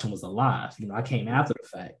Harold Washington was alive. You know, I came after the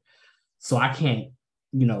fact. So I can't,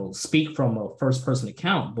 you know, speak from a first person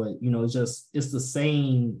account, but, you know, it's the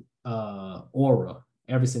same aura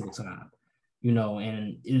every single time, you know,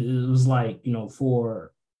 and it was like, you know,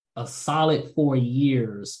 for a solid 4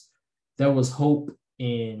 years, there was hope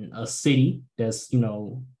in a city that's, you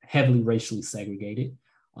know, heavily racially segregated.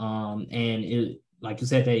 And it, like you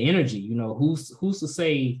said, that energy, you know, who's to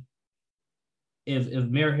say if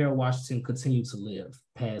Mayor Harold Washington continued to live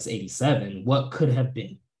past 87, what could have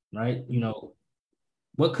been, right? You know,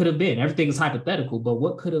 what could have been? Everything is hypothetical, but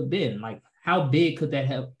what could have been? Like, how big could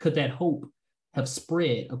that hope have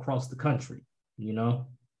spread across the country, you know?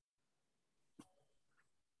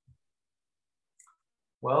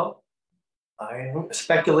 Well, I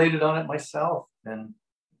speculated on it myself, and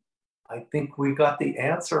I think we got the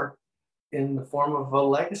answer in the form of a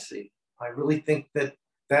legacy. I really think that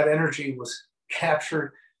energy was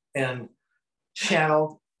captured and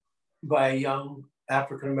channeled by a young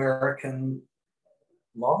African-American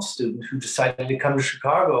law student who decided to come to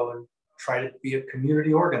Chicago and try to be a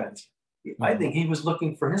community organizer. Mm-hmm. I think he was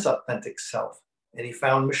looking for his authentic self, and he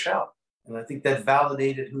found Michelle. And I think that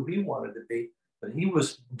validated who he wanted to be. But he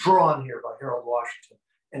was drawn here by Harold Washington.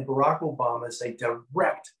 And Barack Obama is a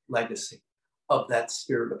direct legacy of that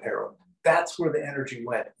spirit of Harold. That's where the energy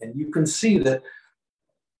went. And you can see that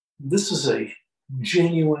this is a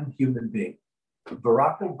genuine human being.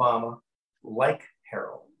 Barack Obama, like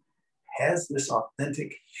Harold, has this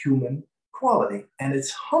authentic human quality, and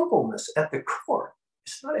it's humbleness at the core.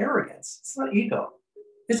 It's not arrogance, it's not ego.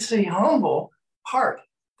 It's a humble heart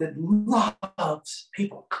that loves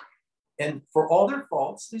people. And for all their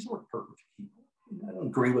faults, these weren't perfect people. I don't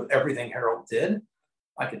agree with everything Harold did.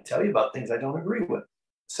 I could tell you about things I don't agree with.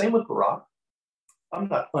 Same with Barack. I'm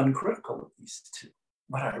not uncritical of these two,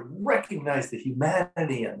 but I recognize the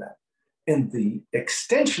humanity in that and the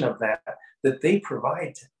extension of that they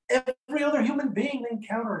provide to every other human being they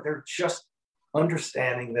encounter. They're just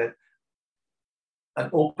understanding that an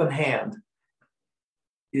open hand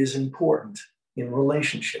is important in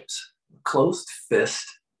relationships. A closed fist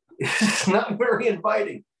is not very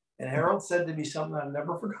inviting. And Harold said to me something I've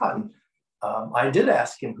never forgotten. I did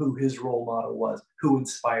ask him who his role model was, who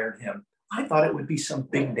inspired him. I thought it would be some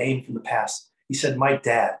big name from the past. He said, my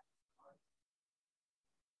dad.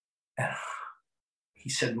 He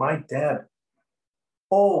said, my dad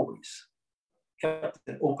always kept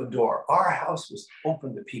an open door. Our house was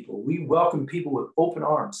open to people. We welcomed people with open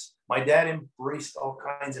arms. My dad embraced all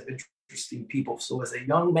kinds of interesting people. So as a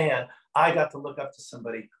young man, I got to look up to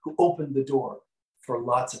somebody who opened the door for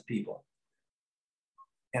lots of people.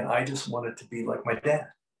 And I just wanted to be like my dad.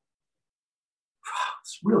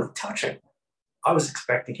 It's really touching. I was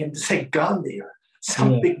expecting him to say Gandhi or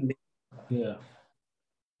some big name. Yeah.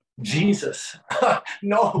 Jesus.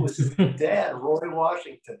 No, it was his dad, Roy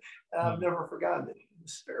Washington. I've never forgotten it. It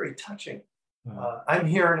was very touching. I'm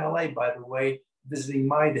here in LA, by the way, visiting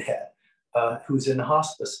my dad, who's in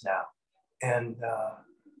hospice now, and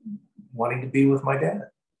wanting to be with my dad.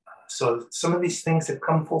 So some of these things have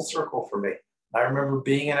come full circle for me. I remember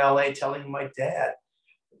being in LA telling my dad,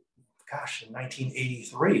 gosh, in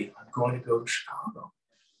 1983, I'm going to go to Chicago.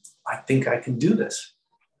 I think I can do this.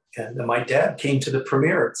 And my dad came to the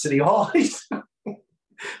premiere at City Hall. He said,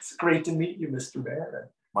 it's great to meet you, Mr. Mayor. And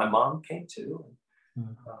my mom came too.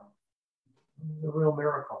 A real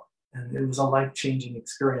miracle. And it was a life-changing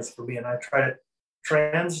experience for me. And I try to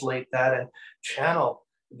translate that and channel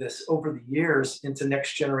this over the years into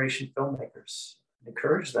next generation filmmakers.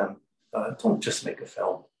 Encourage them. Don't just make a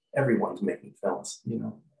film. Everyone's making films, you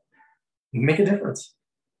know. Make a difference.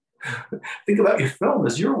 Think about your film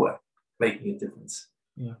as your way of making a difference.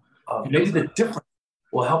 Yeah. Maybe the difference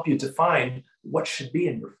will help you define what should be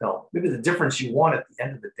in your film. Maybe the difference you want at the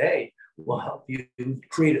end of the day will help you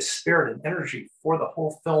create a spirit and energy for the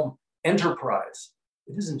whole film enterprise.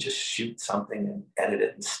 It isn't just shoot something and edit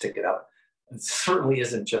it and stick it up. It certainly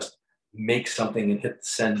isn't just make something and hit the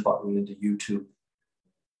send button into YouTube.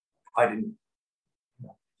 I didn't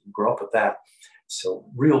grow up with that. So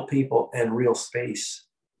real people and real space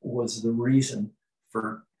was the reason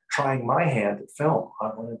for trying my hand at film. I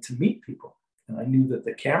wanted to meet people, and I knew that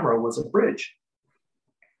the camera was a bridge.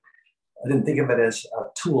 I didn't think of it as a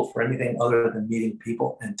tool for anything other than meeting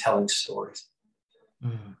people and telling stories.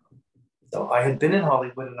 So I had been in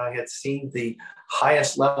Hollywood and I had seen the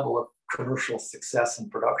highest level of commercial success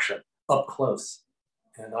and production up close.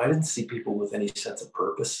 And I didn't see people with any sense of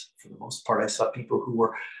purpose. For the most part, I saw people who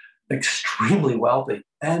were extremely wealthy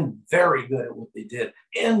and very good at what they did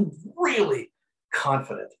and really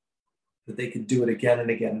confident that they could do it again and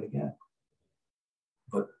again and again.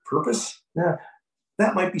 But purpose? Yeah,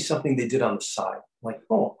 that might be something they did on the side. Like,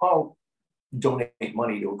 oh, I'll donate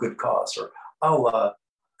money to a good cause, or I'll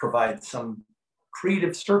provide some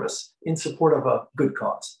creative service in support of a good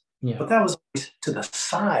cause. Yeah. But that was to the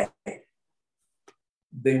side.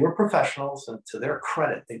 They were professionals, and to their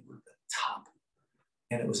credit, they were the top.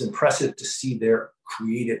 And it was impressive to see their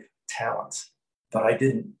creative talents. But I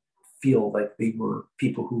didn't feel like they were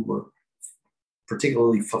people who were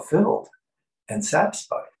particularly fulfilled and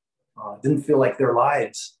satisfied. Didn't feel like their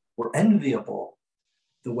lives were enviable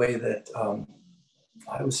the way that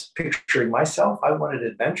I was picturing myself. I wanted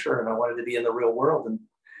adventure and I wanted to be in the real world. And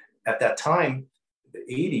at that time, the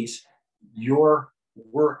 80s, your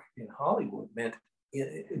work in Hollywood meant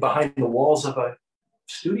behind the walls of a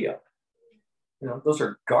studio. You know, those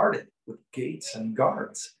are guarded with gates and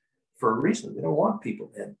guards for a reason. They don't want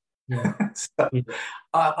people in. Yeah. So,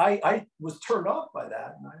 I was turned off by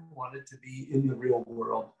that, and I wanted to be in the real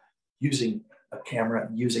world using a camera,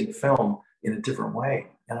 using film in a different way.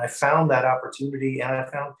 And I found that opportunity, and I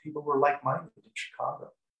found people who were like-minded in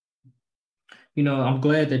Chicago. You know, I'm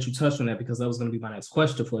glad that you touched on that, because that was going to be my next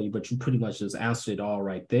question for you, but you pretty much just answered it all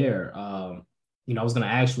right there. You know, I was going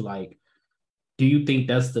to ask you, like, do you think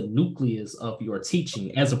that's the nucleus of your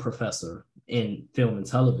teaching as a professor in film and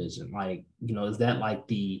television? Like, you know, is that like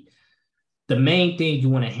the main thing you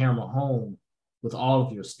want to hammer home with all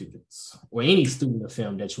of your students, or any student of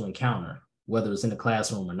film that you encounter, whether it's in the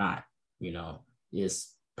classroom or not, you know,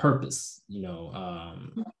 is purpose, you know?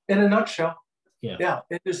 In a nutshell. Yeah.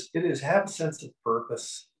 It is have a sense of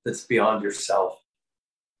purpose that's beyond yourself.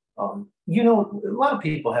 You know, a lot of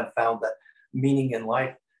people have found that meaning in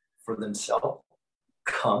life for themselves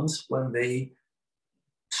comes when they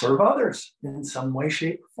serve others in some way,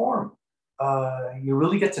 shape, or form. You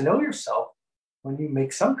really get to know yourself when you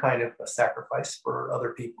make some kind of a sacrifice for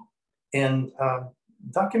other people. And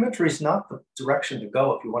documentary is not the direction to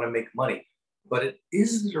go if you want to make money, but it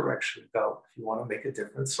is the direction to go if you want to make a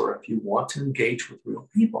difference, or if you want to engage with real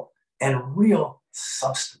people and real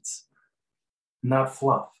substance, not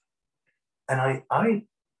fluff. And I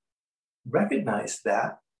recognized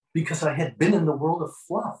that because I had been in the world of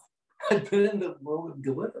fluff. I'd been in the world of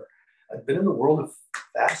glitter. I'd been in the world of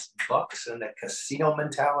fast bucks and a casino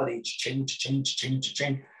mentality, change.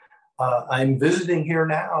 I'm visiting here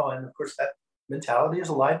now, and of course that mentality is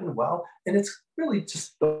alive and well, and it's really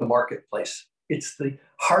just the marketplace. It's the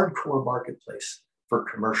hardcore marketplace for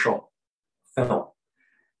commercial film.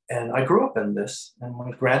 And I grew up in this, and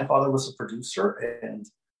my grandfather was a producer, and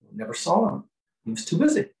never saw him. He was too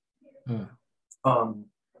busy.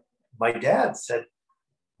 My dad said,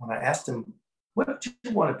 when I asked him, what did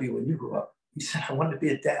you want to be when you grew up? He said, I wanted to be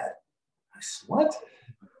a dad. I said, what?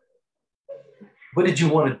 What did you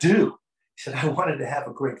want to do? He said, I wanted to have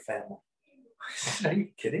a great family. I said, are you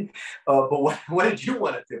kidding? But what did you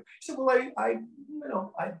want to do? He said, well, I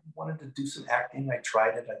wanted to do some acting. I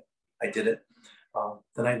tried it. I did it.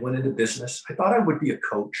 Then I went into business. I thought I would be a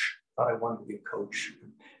coach. I thought I wanted to be a coach.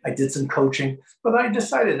 I did some coaching, but I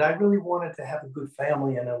decided I really wanted to have a good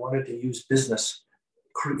family, and I wanted to use business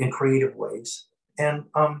in creative ways and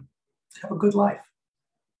have a good life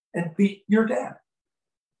and be your dad.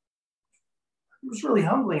 It was really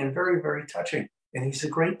humbling and very, very touching. And he's a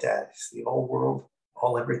great dad. He's the all world,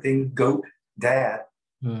 all everything goat dad.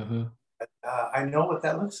 Mm-hmm. I know what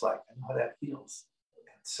that looks like. I know how that feels.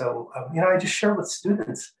 So, I just share with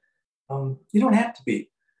students, you don't have to be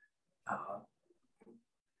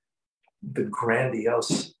the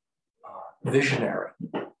grandiose visionary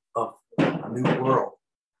of a new world.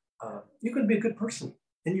 You can be a good person,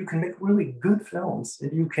 and you can make really good films,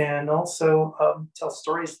 and you can also tell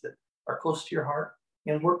stories that are close to your heart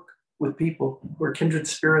and work with people who are kindred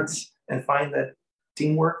spirits and find that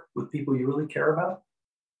teamwork with people you really care about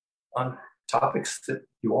on topics that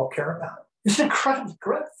you all care about. It's incredibly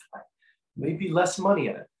gratifying. Maybe less money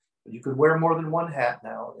in it, but you could wear more than one hat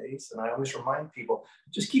nowadays. And I always remind people,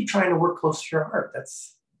 just keep trying to work close to your heart.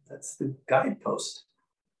 That's the guidepost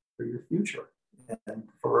for your future and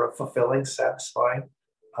for a fulfilling, satisfying,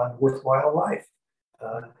 worthwhile life.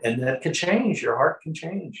 And that can change. Your heart can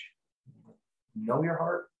change. Know your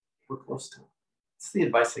heart, work close to it. It's the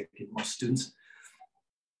advice I give most students.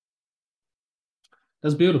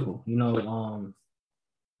 That's beautiful.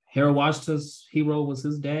 Harold Washington's hero was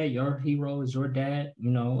his dad. Your hero is your dad.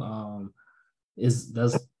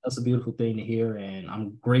 That's a beautiful thing to hear, and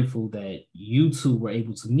I'm grateful that you two were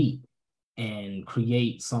able to meet and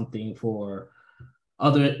create something for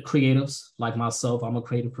other creatives like myself. I'm a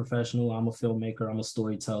creative professional. I'm a filmmaker. I'm a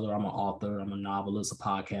storyteller. I'm an author. I'm a novelist, a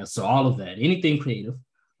podcaster, all of that, anything creative.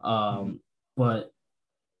 But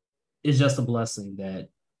it's just a blessing that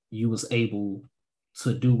you was able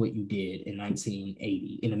to do what you did in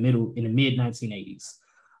 1980, in the mid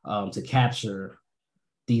 1980s, to capture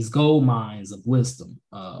these gold mines of wisdom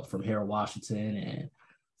from Harold Washington and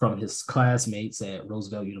from his classmates at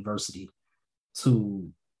Roosevelt University to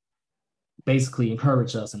basically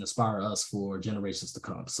encourage us and inspire us for generations to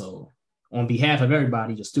come. So on behalf of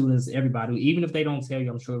everybody, your students, everybody, even if they don't tell you,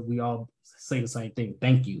 I'm sure we all say the same thing.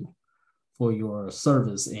 Thank you for your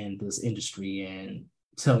service in this industry and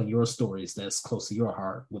telling your stories that's close to your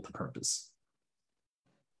heart with a purpose.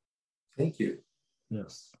 Thank you.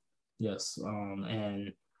 Yes.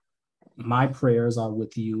 And my prayers are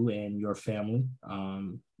with you and your family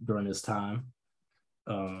during this time.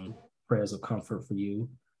 Prayers of comfort for you.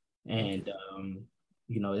 And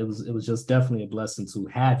it was just definitely a blessing to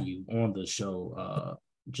have you on the show,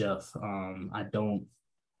 Jeff. I don't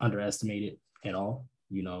underestimate it at all.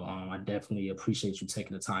 I definitely appreciate you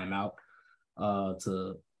taking the time out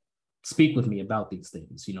to speak with me about these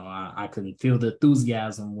things. I could feel the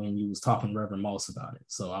enthusiasm when you was talking to Reverend Moss about it.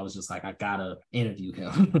 So I was just like, I gotta interview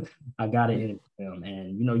him.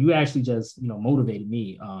 And you actually just motivated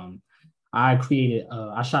me. I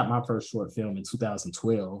shot my first short film in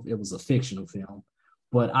 2012. It was a fictional film,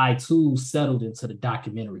 but I too settled into the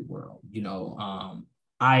documentary world.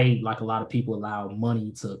 I, like a lot of people, allow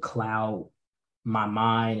money to cloud my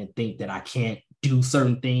mind and think that I can't do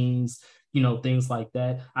certain things, things like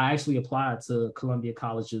that. I actually applied to Columbia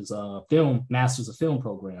College's Masters of Film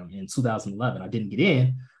program in 2011. I didn't get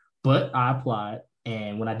in, but I applied.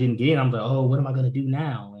 And when I didn't get in, I'm like, oh, what am I going to do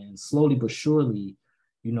now? And slowly but surely,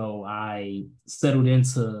 I settled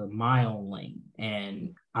into my own lane.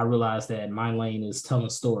 And I realized that my lane is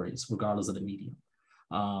telling stories, regardless of the medium.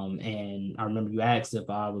 And I remember you asked if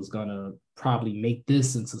I was going to probably make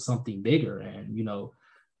this into something bigger. And,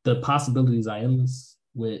 the possibilities are endless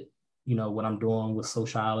with, what I'm doing with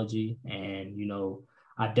sociology. And,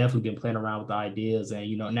 I've definitely been playing around with the ideas.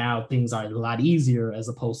 And, now things are a lot easier as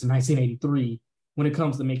opposed to 1983 when it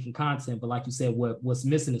comes to making content. But like you said, what's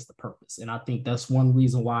missing is the purpose. And I think that's one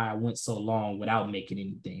reason why I went so long without making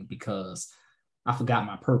anything, because I forgot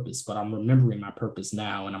my purpose, but I'm remembering my purpose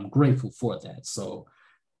now. And I'm grateful for that. So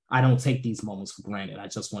I don't take these moments for granted. I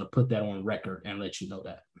just want to put that on record and let you know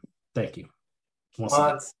that. Thank you.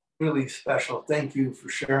 It's really special. Thank you for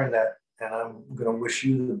sharing that. And I'm going to wish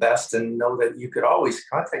you the best and know that you could always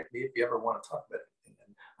contact me if you ever want to talk about anything.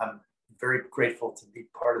 And I'm very grateful to be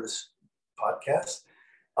part of this podcast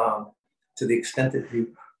to the extent that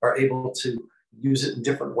you are able to use it in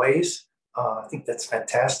different ways. I think that's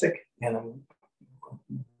fantastic. And I'm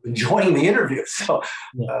enjoying the interview. So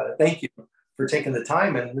thank you for taking the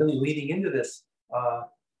time and really leading into this.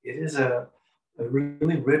 It is a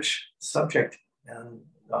really rich subject. And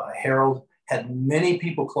Harold had many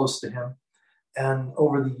people close to him. And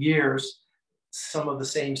over the years, some of the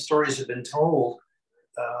same stories have been told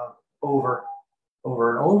over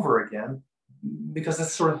and over again, because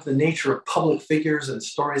that's sort of the nature of public figures and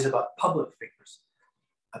stories about public figures.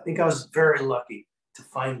 I think I was very lucky to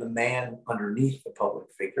find the man underneath the public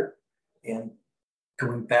figure and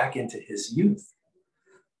going back into his youth.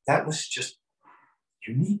 That was just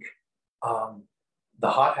unique. The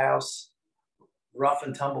hothouse, rough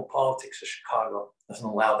and tumble politics of Chicago doesn't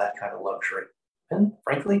allow that kind of luxury. And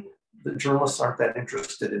frankly, the journalists aren't that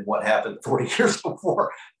interested in what happened 40 years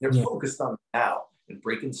before. They're focused on now and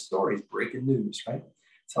breaking stories, breaking news, right?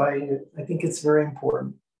 So I think it's very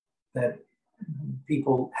important that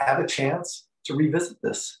people have a chance to revisit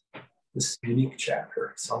this unique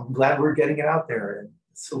chapter. So I'm glad we're getting it out there. And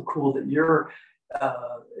it's so cool that you're,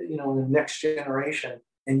 the next generation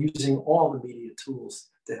and using all the media tools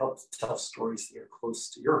to help tell stories that are close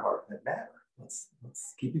to your heart and that matter. Let's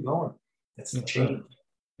keep it going. That's the change.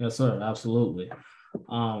 Yes, sir. Absolutely.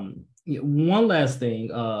 One last thing,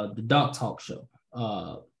 the Doc Talk Show.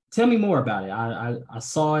 Tell me more about it. I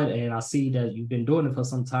saw it and I see that you've been doing it for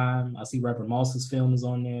some time. I see Reverend Moss's film is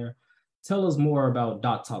on there. Tell us more about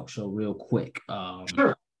Doc Talk Show real quick.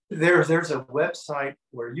 Sure. There's a website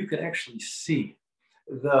where you can actually see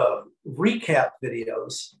the recap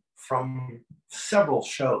videos from several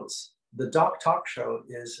shows. The Doc Talk Show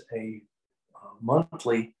is a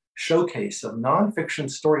monthly showcase of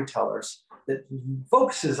nonfiction storytellers that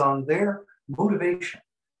focuses on their motivation,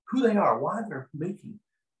 who they are, why they're making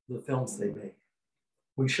the films they make.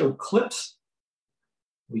 We show clips.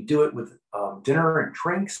 We do it with dinner and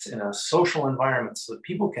drinks in a social environment so that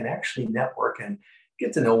people can actually network and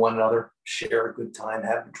get to know one another, share a good time,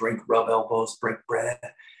 have a drink, rub elbows, break bread.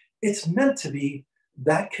 It's meant to be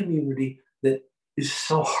that community that is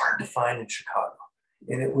so hard to find in Chicago.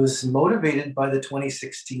 And it was motivated by the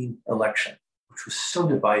 2016 election, which was so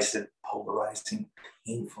divisive, polarizing,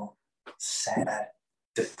 painful, sad,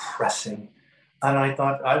 depressing. And I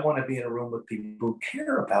thought, I want to be in a room with people who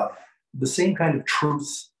care about the same kind of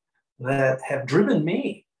truths that have driven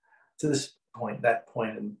me to this point, that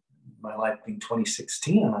point in my life being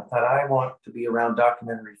 2016. And I thought, I want to be around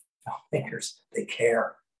documentary filmmakers. They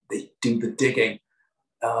care. They do the digging.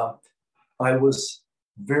 I was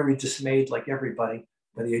very dismayed, like everybody,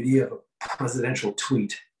 by the idea of a presidential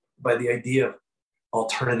tweet, by the idea of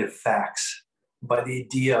alternative facts, by the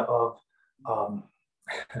idea of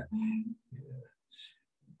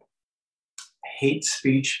hate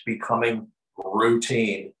speech becoming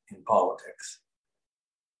routine in politics.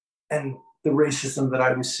 And the racism that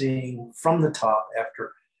I was seeing from the top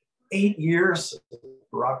after 8 years of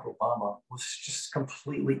Barack Obama was just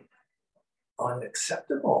completely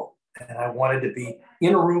unacceptable. And I wanted to be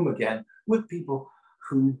in a room again with people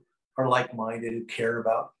who are like-minded, who care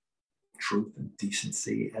about truth and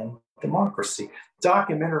decency and democracy.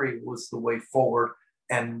 Documentary was the way forward.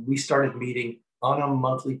 And we started meeting on a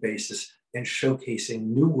monthly basis and showcasing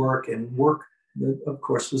new work and work that, of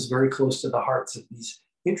course, was very close to the hearts of these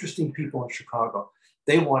interesting people in Chicago.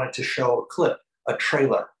 They wanted to show a clip, a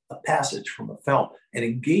trailer, a passage from a film, and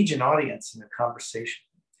engage an audience in a conversation.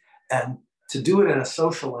 And to do it in a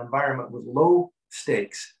social environment with low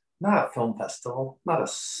stakes, not a film festival, not a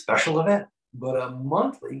special event, but a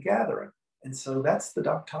monthly gathering. And so that's the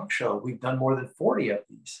Doc Talk Show. We've done more than 40 of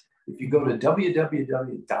these. If you go to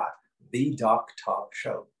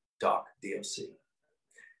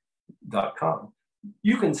www.thedoctalkshow.com,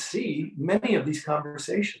 you can see many of these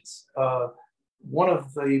conversations. One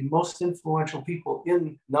of the most influential people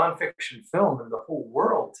in nonfiction film in the whole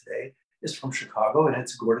world today is from Chicago, and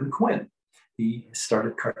it's Gordon Quinn. He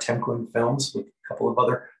started Cartemquin Films with a couple of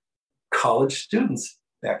other college students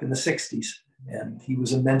back in the 60s. And he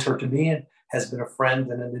was a mentor to me and has been a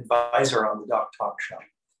friend and an advisor on the Doc Talk Show.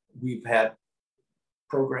 We've had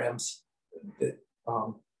programs that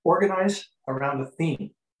organize around a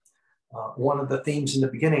theme. One of the themes in the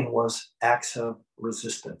beginning was acts of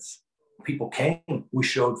resistance. People came, we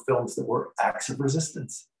showed films that were acts of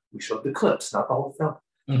resistance. We showed the clips, not the whole film.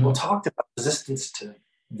 Mm-hmm. People talked about resistance to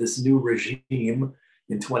this new regime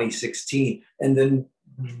in 2016. And then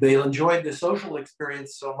they enjoyed the social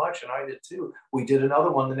experience so much, and I did too. We did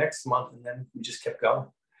another one the next month, and then we just kept going.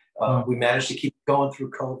 We managed to keep going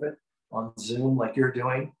through COVID on Zoom like you're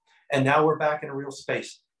doing. And now we're back in a real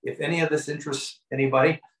space. If any of this interests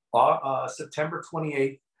anybody, September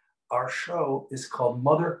 28th, our show is called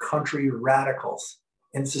Mother Country Radicals.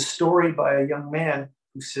 And it's a story by a young man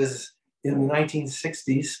who says in the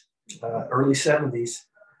 1960s, early 70s,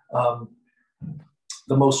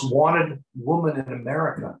 the most wanted woman in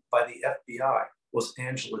America by the FBI was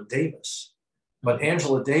Angela Davis. But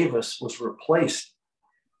Angela Davis was replaced,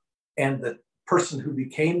 and the person who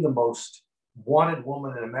became the most wanted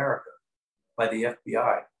woman in America by the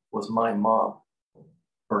FBI was my mom,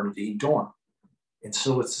 Bernadine Dorn. And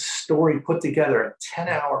so it's a story put together, a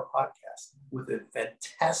 10-hour podcast with a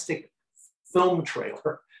fantastic film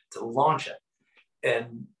trailer to launch it.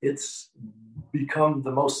 And it's become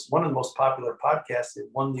one of the most popular podcasts. It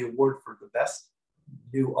won the award for the best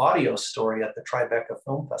new audio story at the Tribeca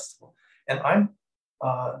Film Festival. And I'm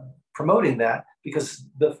promoting that because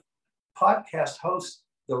the podcast host,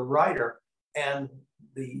 the writer, and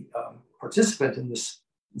the participant in this,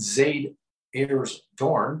 Zaid Ayers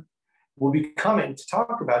Dorn, will be coming to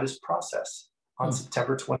talk about his process on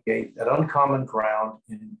September 28th at Uncommon Ground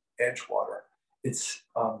in Edgewater. It's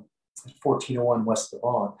 1401 West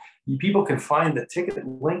Devon. People can find the ticket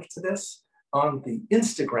link to this on the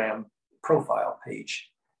Instagram profile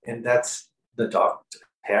page, and that's the Doc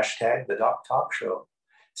hashtag, the Doc Talk Show.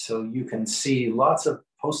 So you can see lots of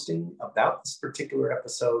posting about this particular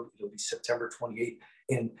episode. It'll be September 28th,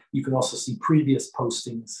 and you can also see previous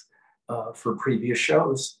postings for previous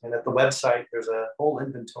shows. And at the website, there's a whole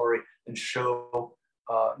inventory and show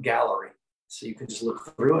gallery. So you can just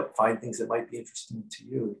look through it, find things that might be interesting to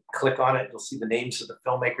you. Click on it, you'll see the names of the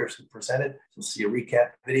filmmakers who presented. You'll see a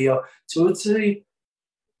recap video. So it's I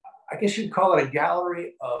guess you'd call it a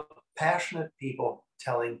gallery of passionate people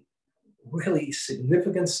telling really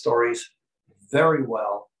significant stories very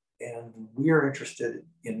well. And we are interested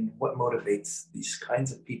in what motivates these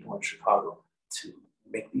kinds of people in Chicago to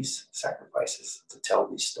make these sacrifices, to tell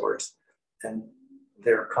these stories. And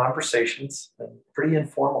they're conversations and pretty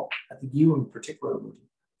informal. I think you in particular would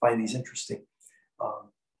find these interesting.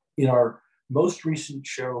 In our most recent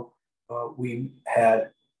show, we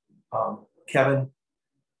had Kevin,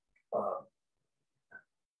 why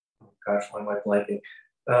am I blanking?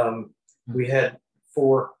 We had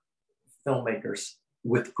 4 filmmakers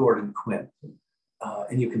with Gordon Quinn.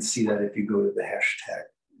 And you can see that if you go to the hashtag.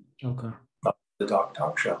 Okay. The Doc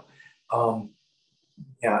Talk Show.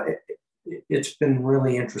 It's been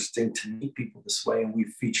really interesting to meet people this way, and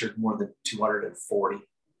we've featured more than 240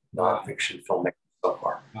 nonfiction filmmakers so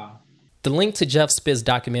far. Wow. The link to Jeff Spitz's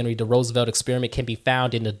documentary, The Roosevelt Experiment, can be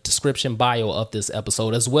found in the description bio of this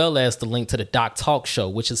episode, as well as the link to the Doc Talk Show,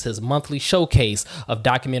 which is his monthly showcase of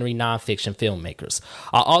documentary nonfiction filmmakers.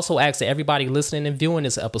 I also ask that everybody listening and viewing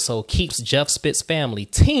this episode keeps Jeff Spitz's family,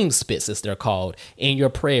 Team Spitz as they're called, in your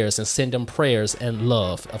prayers, and send them prayers and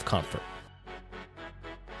love of comfort.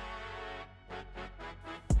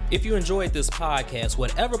 If you enjoyed this podcast,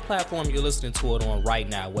 whatever platform you're listening to it on right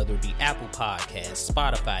now, whether it be Apple Podcasts,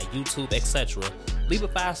 Spotify, YouTube, etc., leave a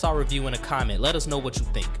 5-star review and a comment. Let us know what you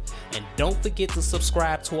think. And don't forget to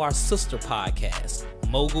subscribe to our sister podcast,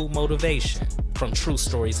 Mogul Motivation, from True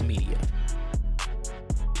Stories Media.